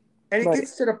 And it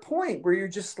gets to the point where you're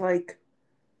just like,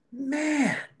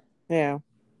 man. Yeah.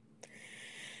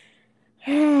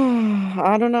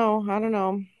 I don't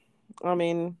know. I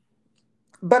mean.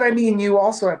 But I mean, you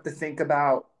also have to think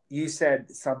about, you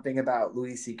said something about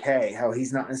Louis C.K., how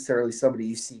he's not necessarily somebody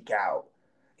you seek out.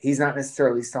 He's not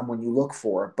necessarily someone you look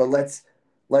for. But let's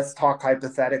talk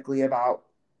hypothetically about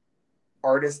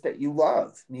artists that you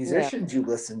love, musicians you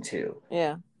listen to.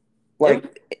 Yeah.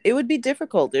 Like, it would be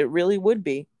difficult. It really would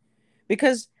be.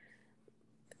 Because,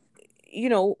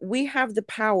 we have the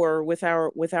power with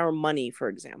our money, for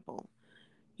example.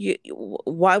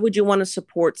 Why would you want to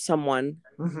support someone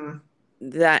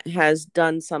that has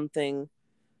done something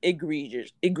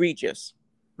egregious?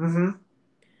 Mm-hmm.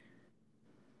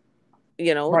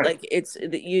 Right. Like it's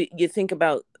you think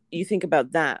about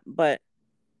that, but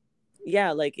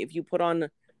yeah, like if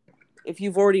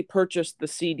you've already purchased the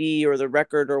CD or the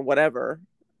record or whatever,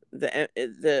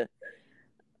 the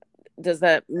does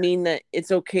that mean that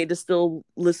it's okay to still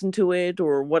listen to it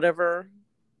or whatever?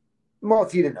 Well,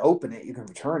 if you didn't open it, you can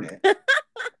return it.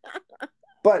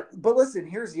 But listen,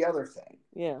 here's the other thing.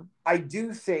 Yeah. I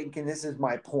do think, and this is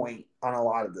my point on a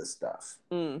lot of this stuff,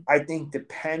 I think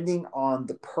depending on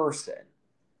the person,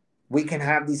 we can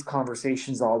have these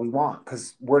conversations all we want.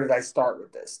 Because where did I start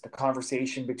with this? The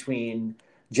conversation between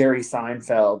Jerry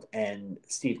Seinfeld and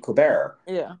Steve Colbert.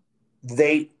 Yeah.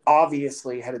 They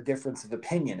obviously had a difference of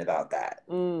opinion about that,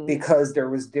 because there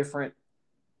was different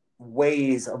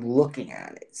ways of looking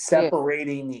at it,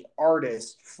 separating the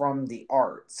artist from the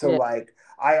art. So like,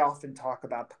 I often talk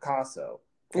about Picasso.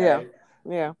 Okay?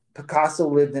 Yeah. Picasso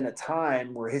lived in a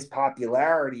time where his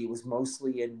popularity was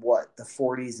mostly in the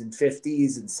 40s and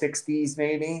 50s and 60s,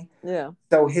 maybe. Yeah.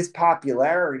 So his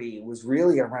popularity was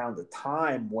really around the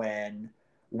time when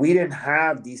we didn't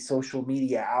have these social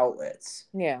media outlets.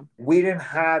 Yeah. We didn't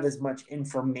have as much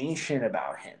information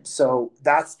about him. So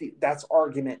that's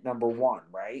argument number one,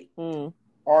 right?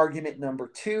 Argument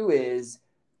number two is,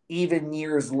 even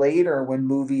years later, when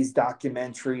movies,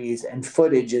 documentaries, and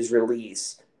footage is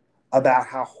released about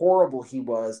how horrible he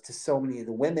was to so many of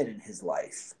the women in his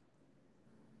life,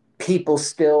 people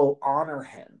still honor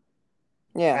him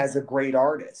as a great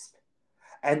artist.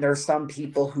 And there's some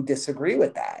people who disagree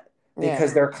with that,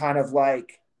 because they're kind of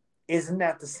like, isn't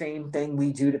that the same thing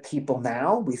we do to people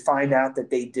now? We find out that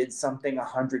they did something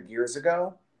 100 years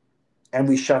ago and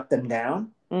we shut them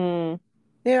down.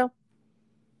 Yeah.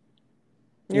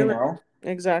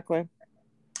 Exactly.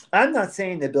 I'm not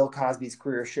saying that Bill Cosby's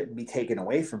career shouldn't be taken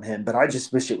away from him, but I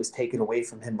just wish it was taken away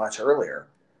from him much earlier.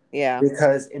 Yeah.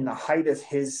 Because in the height of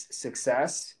his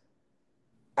success,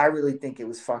 I really think it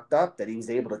was fucked up that he was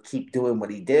able to keep doing what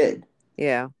he did.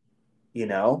 Yeah.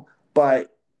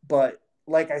 But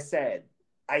like I said,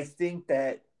 I think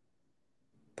that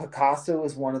Picasso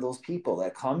is one of those people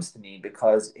that comes to me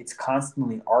because it's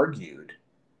constantly argued.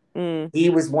 He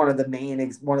was one of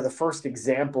the first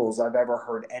examples I've ever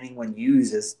heard anyone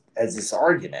use as this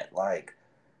argument. Like,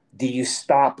 do you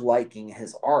stop liking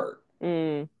his art?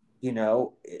 If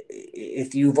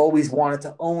you've always wanted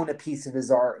to own a piece of his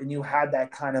art and you had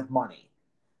that kind of money,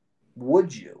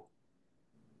 would you?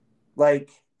 Like,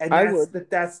 and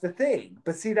that's the thing.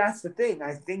 But see, that's the thing.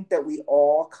 I think that we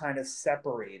all kind of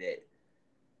separate it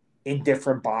in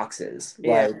different boxes.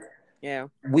 Yeah. Like,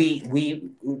 we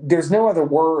there's no other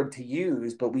word to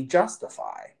use, but we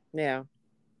justify. Yeah.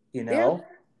 Yeah,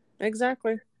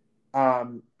 exactly.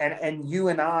 And you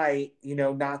and I,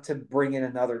 not to bring in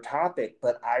another topic,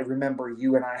 but I remember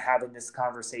you and I having this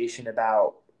conversation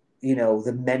about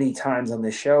the many times on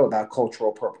this show about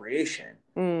cultural appropriation,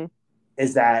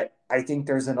 is that I think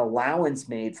there's an allowance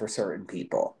made for certain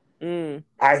people.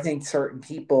 I think certain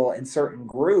people in certain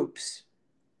groups,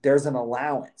 there's an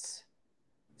allowance.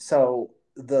 So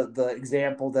the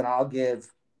example that I'll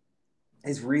give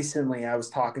is recently I was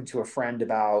talking to a friend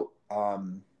about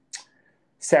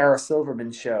Sarah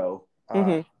Silverman's show,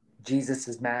 Jesus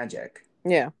is Magic.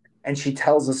 Yeah. And she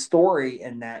tells a story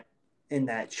in that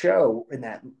show, in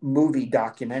that movie,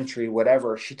 documentary,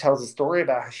 whatever. She tells a story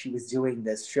about how she was doing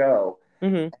this show,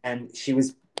 and she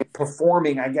was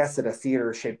performing, I guess, at a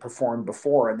theater she had performed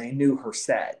before, and they knew her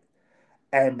set.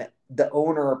 And the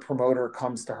owner or promoter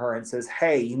comes to her and says,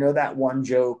 hey, you know that one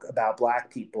joke about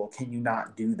Black people? Can you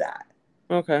not do that?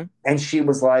 Okay. And she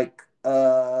was like,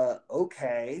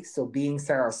 okay. So being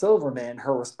Sarah Silverman,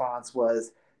 her response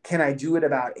was, can I do it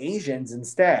about Asians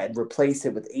instead? Replace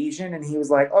it with Asian? And he was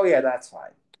like, oh yeah, that's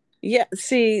fine. Yeah,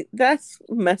 see, that's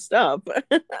messed up.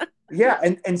 Yeah,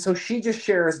 and so she just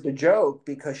shares the joke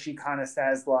because she kind of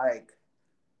says, like,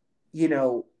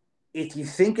 if you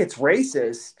think it's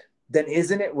racist, then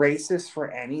isn't it racist for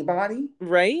anybody?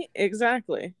 Right?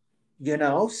 Exactly.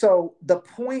 So the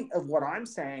point of what I'm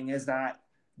saying is that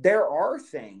there are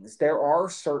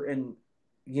certain,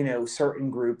 certain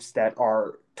groups that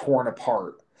are torn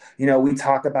apart. We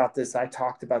talk about this. I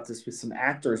talked about this with some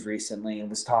actors recently and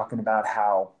was talking about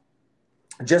how,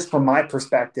 just from my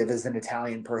perspective as an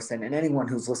Italian person, and anyone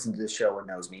who's listened to this show or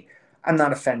knows me, I'm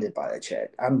not offended by that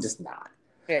shit. I'm just not.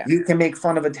 Yeah. You can make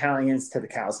fun of Italians till the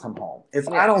cows come home. If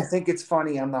I don't think it's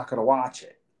funny, I'm not going to watch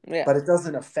it. Yeah. But it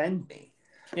doesn't offend me.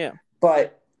 Yeah.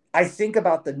 But I think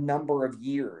about the number of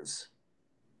years,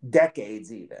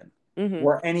 decades even,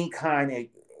 where any kind of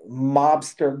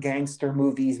mobster gangster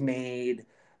movies made,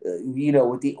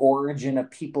 with the origin of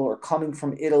people who are coming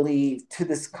from Italy to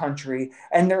this country,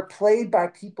 and they're played by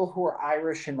people who are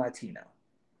Irish and Latino.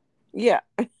 Yeah.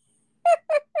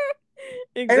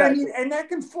 Exactly. And that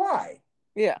can fly.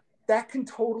 Yeah. That can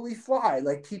totally fly.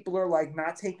 Like, people are like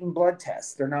not taking blood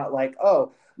tests. They're not like,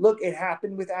 oh, look, it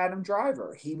happened with Adam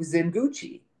Driver. He was in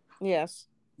Gucci. Yes.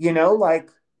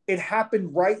 Like, it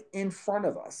happened right in front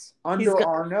of us, under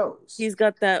our nose. He's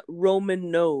got that Roman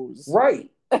nose.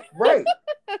 Right.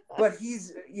 But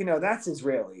he's, that's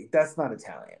Israeli. That's not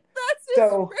Italian. That's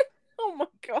Israeli. Oh my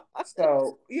God.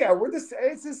 So yeah,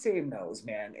 it's the same nose,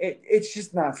 man. It's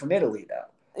just not from Italy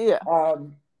though. Yeah.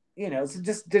 It's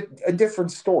just a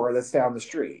different store that's down the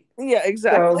street. Yeah,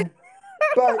 exactly.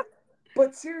 So,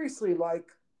 but seriously, like,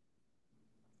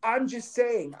 I'm just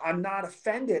saying, I'm not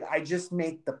offended. I just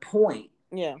make the point.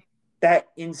 Yeah. That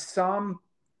in some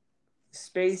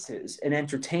spaces, in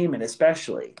entertainment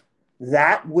especially,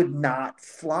 that would not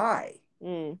fly.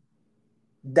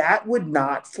 That would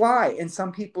not fly. And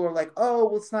some people are like, oh,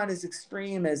 well, it's not as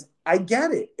extreme as... I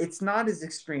get it. It's not as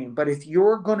extreme. But if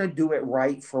you're going to do it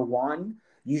right for one,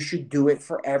 you should do it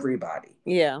for everybody.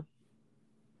 Yeah.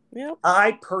 Yep.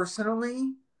 I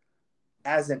personally,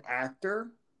 as an actor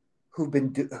who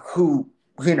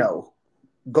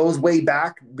goes way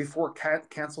back before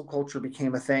cancel culture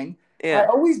became a thing, I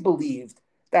always believed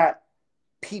that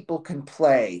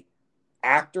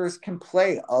actors can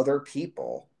play other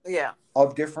people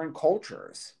of different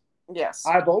cultures. Yes.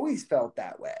 I've always felt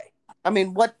that way. I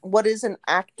mean, what is an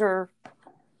actor,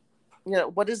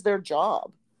 what is their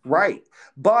job? Right.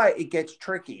 But it gets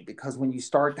tricky because when you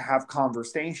start to have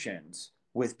conversations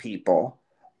with people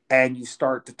and you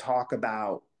start to talk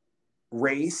about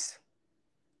race,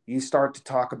 you start to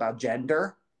talk about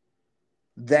gender,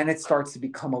 then it starts to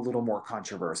become a little more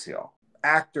controversial.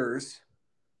 Actors,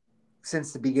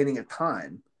 since the beginning of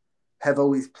time, have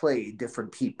always played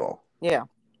different people. Yeah.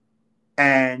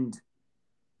 And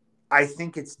I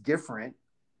think it's different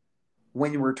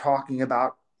when we're talking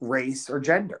about race or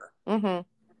gender.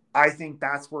 I think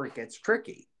that's where it gets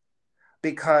tricky.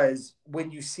 Because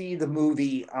when you see the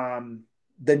movie,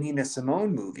 the Nina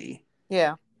Simone movie,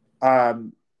 is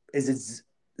it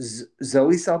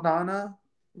Zoe Saldana?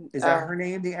 Is that her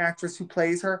name, the actress who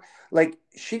plays her? Like,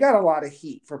 she got a lot of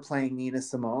heat for playing Nina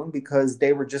Simone because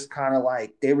they were just kind of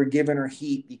like, they were giving her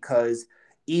heat because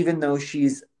even though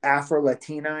she's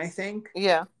Afro-Latina, I think,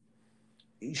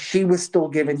 she was still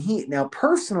given heat. Now,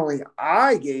 personally,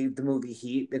 I gave the movie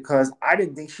heat because I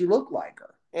didn't think she looked like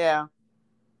her. Yeah.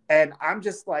 And I'm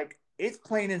just like, it's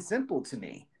plain and simple to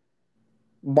me.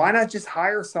 Why not just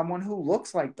hire someone who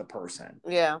looks like the person?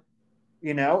 Yeah.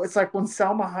 It's like when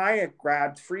Selma Hayek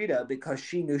grabbed Frida because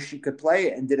she knew she could play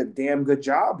it and did a damn good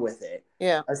job with it.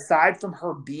 Yeah. Aside from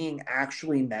her being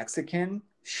actually Mexican,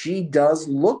 she does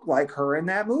look like her in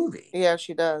that movie. Yeah,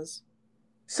 she does.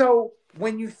 So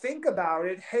when you think about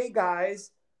it, hey guys,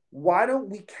 why don't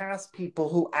we cast people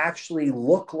who actually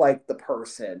look like the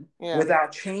person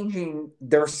without changing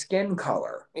their skin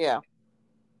color? Yeah.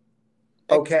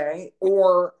 Okay.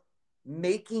 Or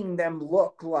making them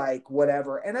look like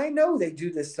whatever. And I know they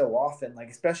do this so often, like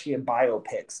especially in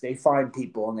biopics, they find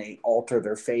people and they alter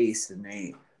their face and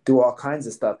they do all kinds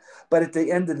of stuff. But at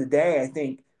the end of the day, I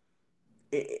think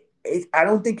I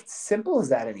don't think it's simple as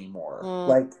that anymore.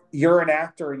 Like you're an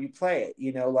actor and you play it,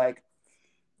 you know, like,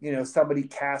 you know, somebody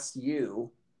casts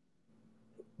you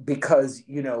because,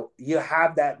 you know, you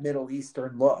have that Middle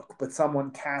Eastern look, but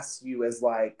someone casts you as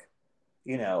like,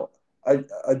 you know,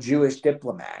 a Jewish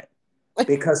diplomat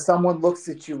because someone looks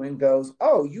at you and goes,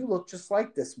 "Oh, you look just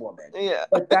like this woman." Yeah.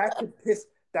 But that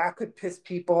could piss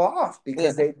people off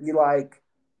because they'd be like,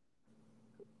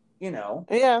 you know,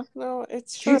 yeah, no,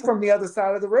 it's she's true. from the other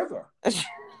side of the river.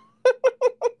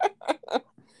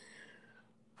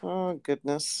 Oh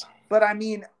goodness. But I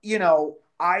mean, you know,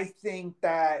 I think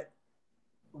that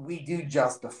we do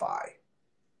justify.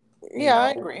 Yeah,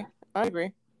 I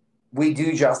agree. We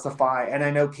do justify, and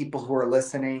I know people who are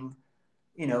listening,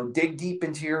 you know, dig deep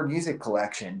into your music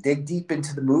collection, dig deep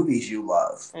into the movies you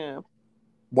love. Yeah.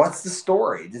 What's the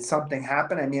story? Did something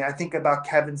happen? I mean, I think about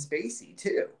Kevin Spacey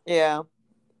too. Yeah.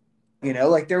 You know,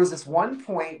 like there was this one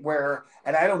point where,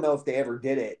 and I don't know if they ever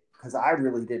did it because I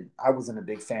really didn't. I wasn't a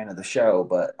big fan of the show,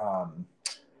 but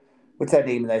what's that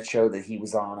name of that show that he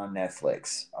was on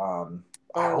Netflix?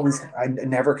 I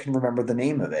never can remember the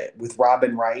name of it with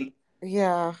Robin Wright.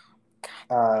 Yeah.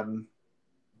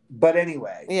 But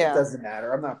anyway, it doesn't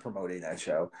matter. I'm not promoting that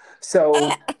show.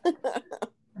 So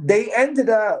they ended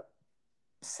up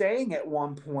saying at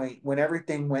one point when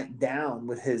everything went down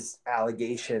with his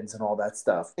allegations and all that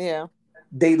stuff. Yeah.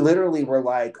 They literally were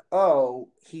like, "Oh,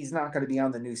 he's not going to be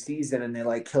on the new season," and they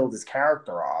like killed his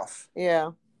character off.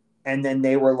 Yeah. And then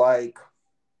they were like,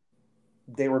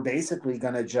 they were basically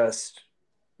going to just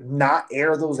not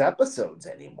air those episodes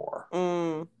anymore.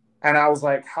 And I was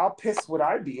like, how pissed would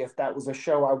I be if that was a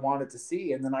show I wanted to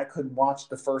see and then I couldn't watch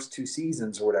the first 2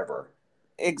 seasons or whatever?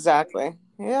 Exactly.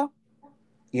 Yeah.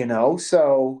 You know,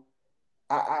 so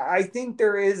I think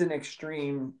there is an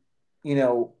extreme, you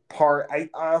know, part. I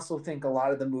also think a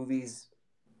lot of the movies,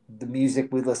 the music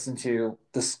we listen to,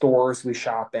 the stores we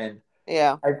shop in.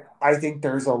 Yeah. I think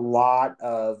there's a lot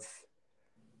of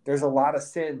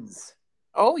sins.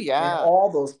 Oh yeah. In all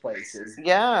those places.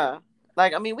 Yeah.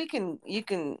 Like, I mean, we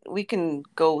can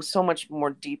go so much more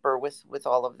deeper with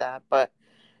all of that, but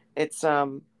it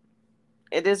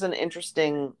is an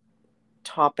interesting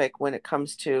topic when it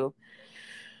comes to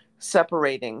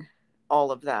separating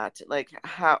all of that. Like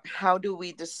how do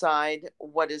we decide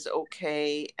what is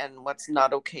okay and what's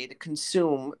not okay to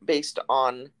consume based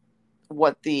on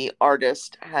what the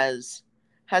artist has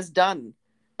done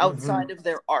outside of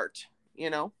their art, you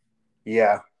know?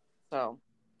 Yeah. So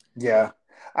yeah.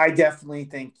 I definitely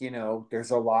think, you know,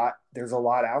 there's a lot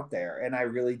out there. And I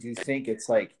really do think it's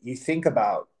like, you think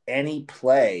about any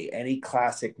play, any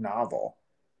classic novel,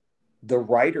 the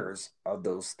writers of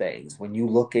those things, when you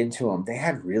look into them, they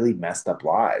had really messed up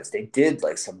lives. They did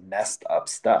like some messed up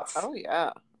stuff. Oh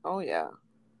yeah. Oh yeah.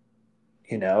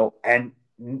 You know, and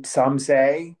some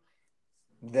say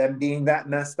them being that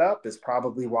messed up is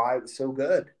probably why it was so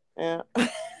good. Yeah.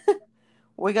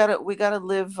 we gotta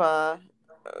live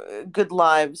good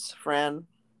lives, Fran.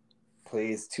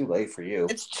 Please, too late for you.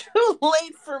 It's too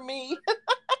late for me.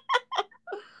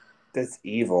 That's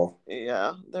evil.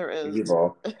 Yeah, there is.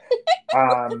 Evil.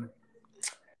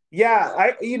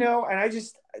 Yeah,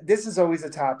 this is always a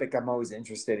topic I'm always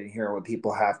interested in hearing what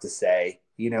people have to say,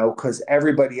 you know, because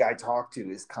everybody I talk to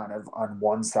is kind of on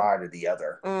one side or the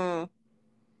other,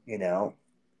 you know,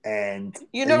 and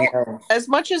you know, as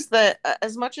much as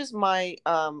my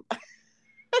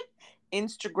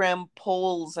Instagram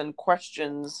polls and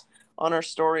questions on our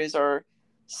stories are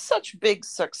such big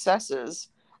successes,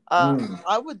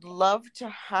 I would love to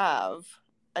have,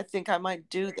 I think I might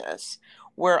do this,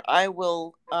 where I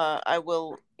will,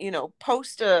 you know,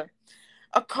 post a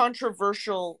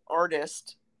controversial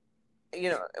artist,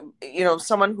 you know,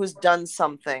 someone who's done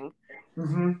something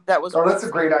that was, that's a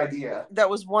great idea. That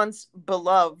was once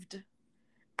beloved,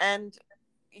 and,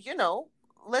 you know,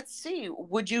 let's see,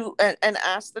 would you, and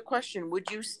ask the question,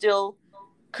 would you still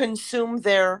consume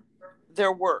their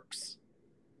works?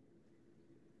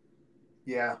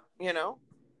 Yeah. You know?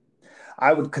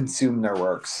 I would consume their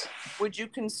works. Would you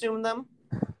consume them?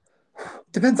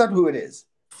 Depends on who it is.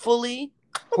 Fully?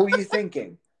 Who are you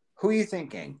thinking?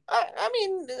 I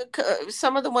mean,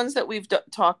 some of the ones that we've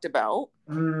talked about.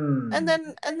 And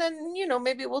then, you know,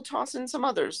 maybe we'll toss in some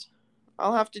others.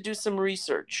 I'll have to do some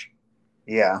research.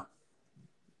 Yeah.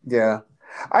 Yeah.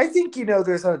 I think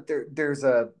there's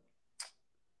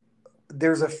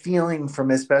a feeling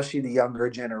from especially the younger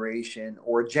generation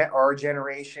or our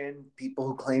generation, people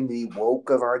who claim to be woke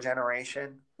of our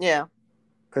generation. Yeah.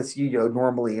 Because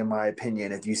normally, in my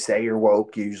opinion, if you say you're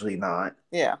woke, you're usually not.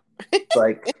 Yeah.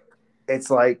 It's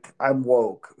like I'm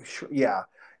woke. Yeah.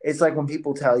 It's like when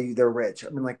people tell you they're rich. I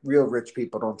mean, like real rich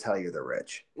people don't tell you they're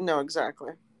rich. No,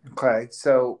 exactly. Okay.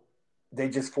 So they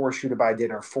just force you to buy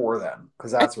dinner for them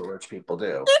because that's what rich people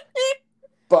do.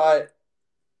 But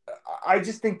I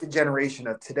just think the generation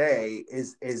of today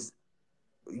is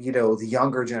the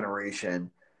younger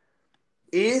generation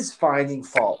is finding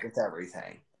fault with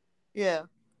everything. Yeah.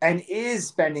 And is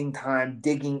spending time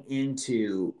digging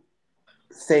into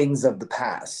things of the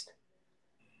past.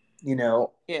 Yeah.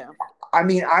 I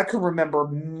mean, I can remember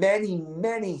many,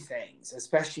 many things,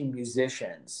 especially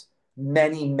musicians,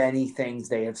 many, many things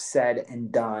they have said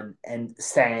and done and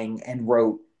sang and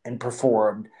wrote and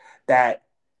performed that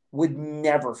would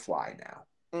never fly now.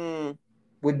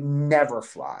 Would never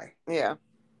fly. Yeah.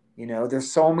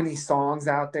 There's so many songs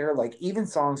out there, like even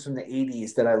songs from the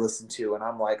 80s that I listen to and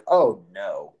I'm like, oh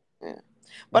no. Yeah.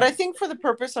 But I think for the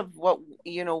purpose of what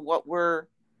we're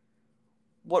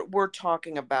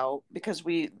talking about, because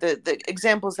the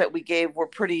examples that we gave were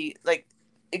pretty like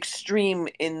extreme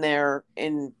in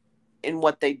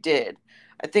what they did.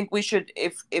 I think we should,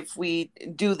 if we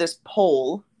do this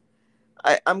poll,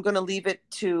 I'm going to leave it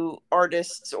to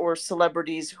artists or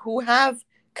celebrities who have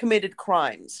committed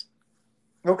crimes.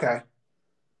 Okay.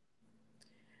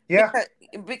 Yeah.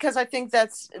 Because I think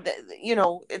that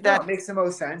makes the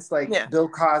most sense. Like Bill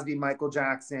Cosby, Michael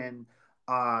Jackson,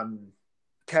 Kevin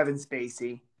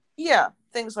Spacey. Yeah,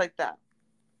 things like that.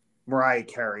 Mariah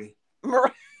Carey.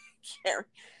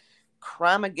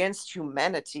 Crime against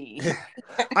humanity.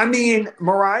 I mean,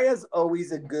 Mariah's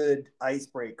always a good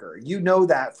icebreaker. You know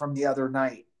that from the other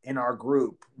night in our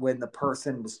group when the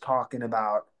person was talking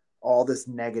about all this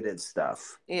negative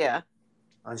stuff. Yeah.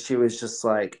 And she was just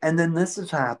like, and then this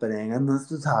is happening, and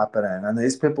this is happening, and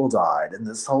these people died, and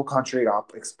this whole country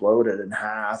got exploded in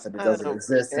half, and it doesn't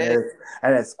exist, and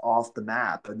it's off the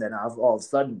map. And then all of a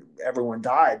sudden, everyone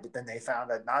died, but then they found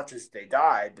that not just they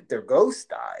died, but their ghosts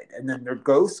died, and then their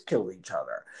ghosts killed each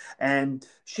other. And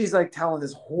she's like telling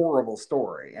this horrible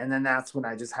story. And then that's when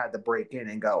I just had to break in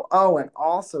and go, oh, and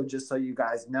also just so you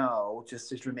guys know,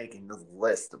 just as you're making this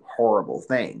list of horrible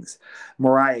things,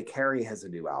 Mariah Carey has a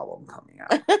new album coming out.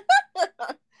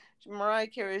 Mariah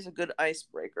Carey is a good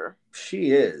icebreaker.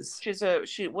 She is.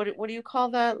 What do you call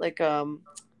that? Like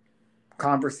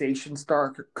conversation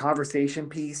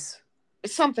piece.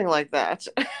 Something like that.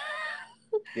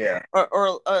 Yeah.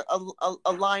 Or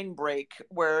a line break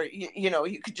where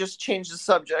you could just change the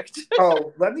subject.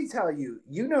 Oh, let me tell you,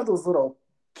 those little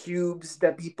cubes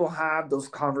that people have, those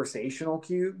conversational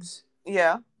cubes?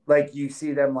 Yeah. Like you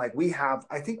see them, like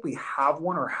I think we have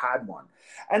one or had one.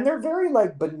 And they're very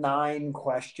like benign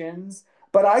questions.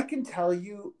 But I can tell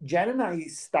you, Jen and I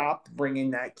stopped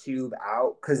bringing that cube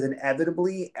out because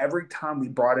inevitably every time we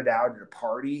brought it out at a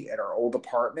party at our old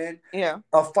apartment,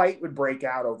 a fight would break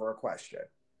out over a question.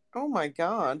 Oh my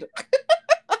God.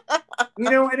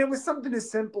 And it was something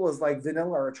as simple as like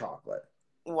vanilla or chocolate.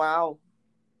 Wow.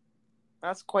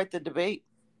 That's quite the debate.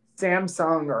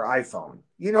 Samsung or iPhone,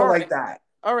 All like right. that.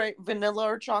 All right, vanilla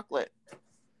or chocolate?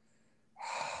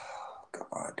 Oh,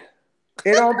 God.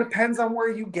 It all depends on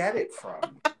where you get it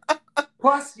from.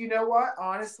 Plus, you know what?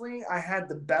 Honestly, I had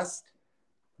the best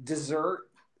dessert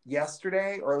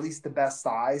yesterday, or at least the best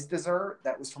size dessert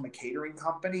that was from a catering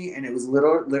company, and it was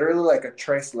literally like a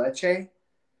tres leche.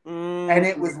 And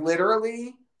it was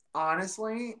literally,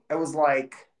 honestly, it was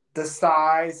like the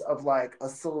size of like a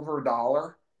silver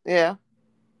dollar. Yeah.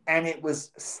 And it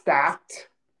was stacked,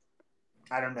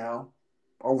 I don't know,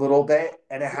 a little bit,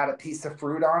 and it had a piece of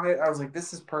fruit on it. I was like,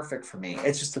 this is perfect for me.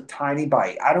 It's just a tiny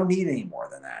bite. I don't need any more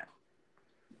than that.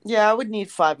 Yeah, I would need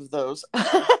 5 of those.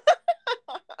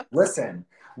 Listen,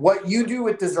 what you do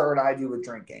with dessert, I do with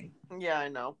drinking. Yeah, I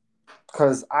know.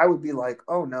 Because I would be like,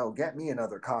 oh no, get me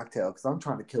another cocktail because I'm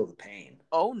trying to kill the pain.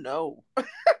 Oh no.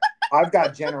 I've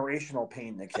got generational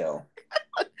pain to kill.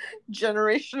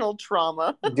 Generational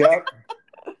trauma. Yep.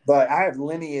 But I have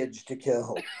lineage to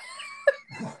kill.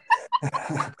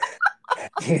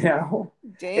 Damn.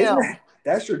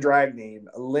 That's your drag name,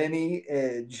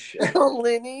 Lineage.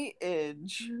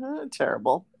 Lineage.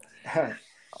 Terrible.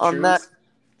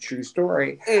 True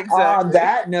story. Exactly. On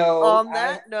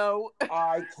that note,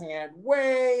 I can't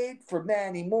wait for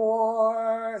many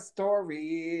more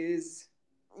stories.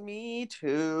 Me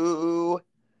too.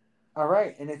 All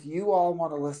right. And if you all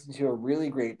want to listen to a really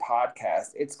great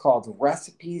podcast, it's called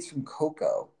Recipes from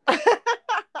Coco.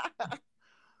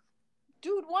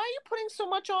 Dude, why are you putting so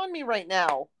much on me right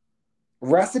now?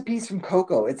 Recipes from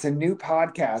Coco. It's a new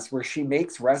podcast where she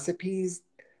makes recipes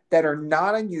that are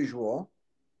not unusual.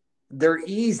 They're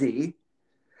easy.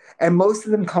 And most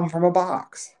of them come from a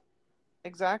box.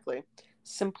 Exactly.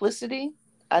 Simplicity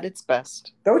at its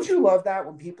best. Don't you love that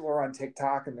when people are on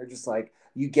TikTok and they're just like,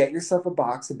 you get yourself a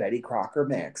box of Betty Crocker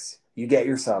mix, you get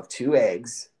yourself 2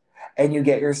 eggs, and you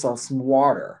get yourself some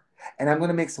water. And I'm going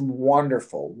to make some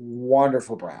wonderful,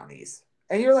 wonderful brownies.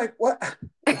 And you're like, what?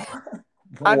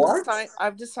 What?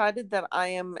 I've decided that I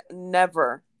am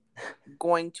never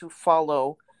going to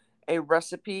follow a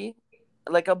recipe,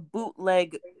 like a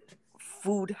bootleg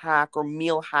food hack or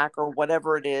meal hack or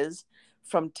whatever it is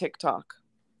from TikTok.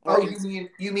 Oh,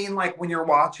 you mean like when you're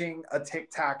watching a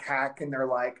TikTok hack and they're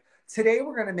like, today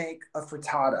we're going to make a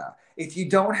frittata. If you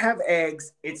don't have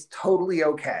eggs, it's totally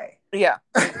okay. Yeah,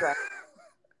 exactly.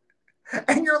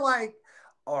 And you're like,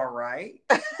 all right.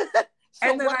 So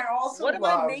and then I also what am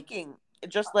I making?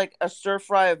 Just like a stir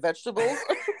fry of vegetables?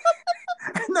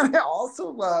 And then I also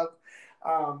love,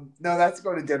 no, that's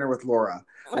Go to Dinner with Laura,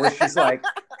 where she's like,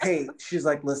 hey, she's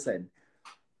like, listen,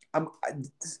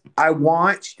 I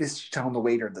want, she's telling the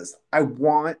waiter this, I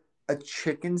want a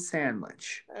chicken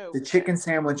sandwich, the chicken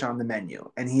sandwich on the menu.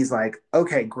 And he's like,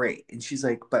 okay, great. And she's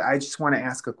like, but I just want to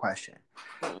ask a question.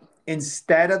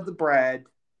 Instead of the bread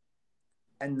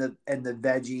and the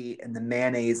veggie and the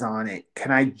mayonnaise on it,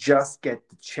 can I just get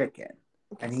the chicken?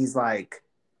 And he's like,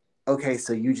 okay,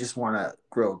 so you just want a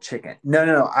grilled chicken.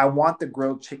 No, I want the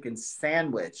grilled chicken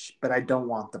sandwich, but I don't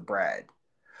want the bread.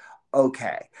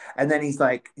 Okay. And then he's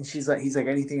like, he's like,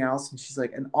 anything else? And she's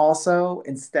like, and also,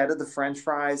 instead of the French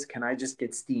fries, can I just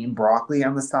get steamed broccoli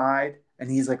on the side? And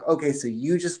he's like, okay, so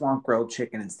you just want grilled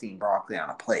chicken and steamed broccoli on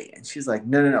a plate. And she's like,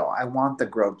 no, I want the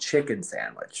grilled chicken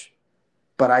sandwich,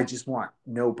 but I just want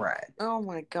no bread. Oh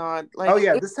my God. Like, oh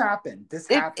yeah, this happened.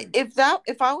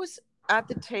 If I was at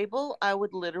the table, I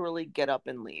would literally get up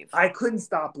and leave. I couldn't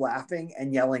stop laughing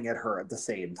and yelling at her at the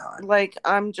same time. Like,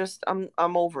 I'm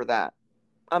over that.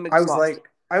 I'm exhausted.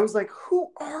 I was like,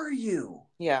 who are you?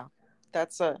 Yeah.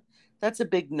 That's a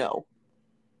big no.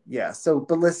 Yeah. So,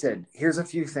 but listen, here's a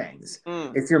few things.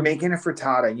 If you're making a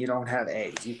frittata and you don't have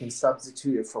eggs, you can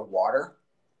substitute it for water.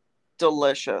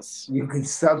 Delicious. You can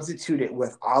substitute it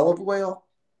with olive oil.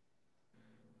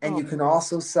 And you can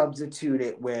also substitute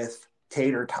it with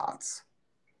tater tots.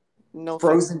 No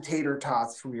frozen tater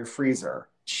tots from your freezer.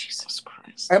 Jesus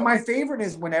Christ. And my favorite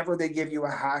is whenever they give you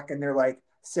a hack and they're like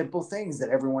simple things that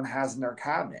everyone has in their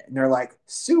cabinet. And they're like,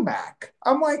 sumac.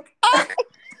 I'm like,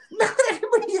 not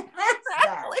everybody has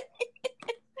that.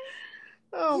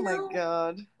 Oh my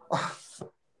God.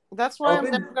 That's why I'm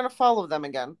never going to follow them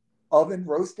again. Oven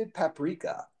roasted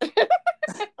paprika.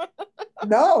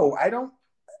 No, I don't.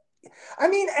 I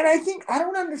mean, and I think I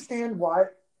don't understand why.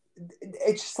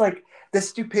 It's just like the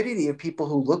stupidity of people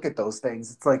who look at those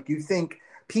things. It's like you think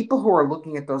people who are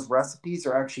looking at those recipes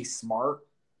are actually smart.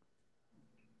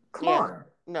 Come on.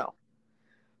 No.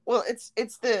 Well,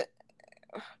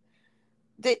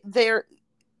 they're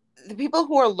the people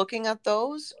who are looking at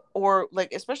those, or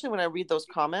like, especially when I read those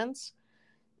comments,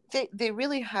 they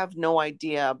really have no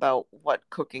idea about what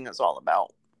cooking is all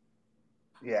about.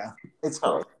 Yeah, it's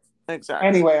gross. Exactly.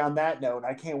 Anyway, on that note,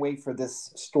 I can't wait for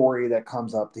this story that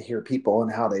comes up to hear people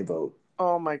and how they vote.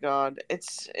 Oh my God.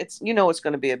 It's it's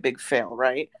going to be a big fail,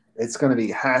 right? It's going to be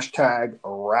hashtag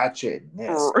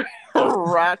ratchetness.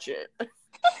 Ratchet.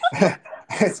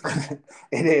 It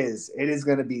is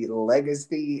going to be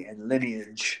legacy and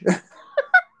lineage.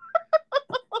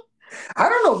 I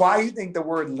don't know why you think the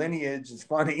word lineage is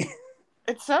funny.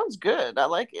 It sounds good. I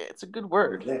like it. It's a good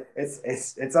word.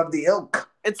 It's of the ilk.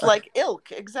 It's like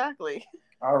ilk, exactly.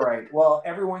 All right. Well,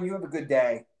 everyone, you have a good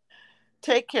day.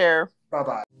 Take care.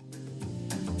 Bye-bye.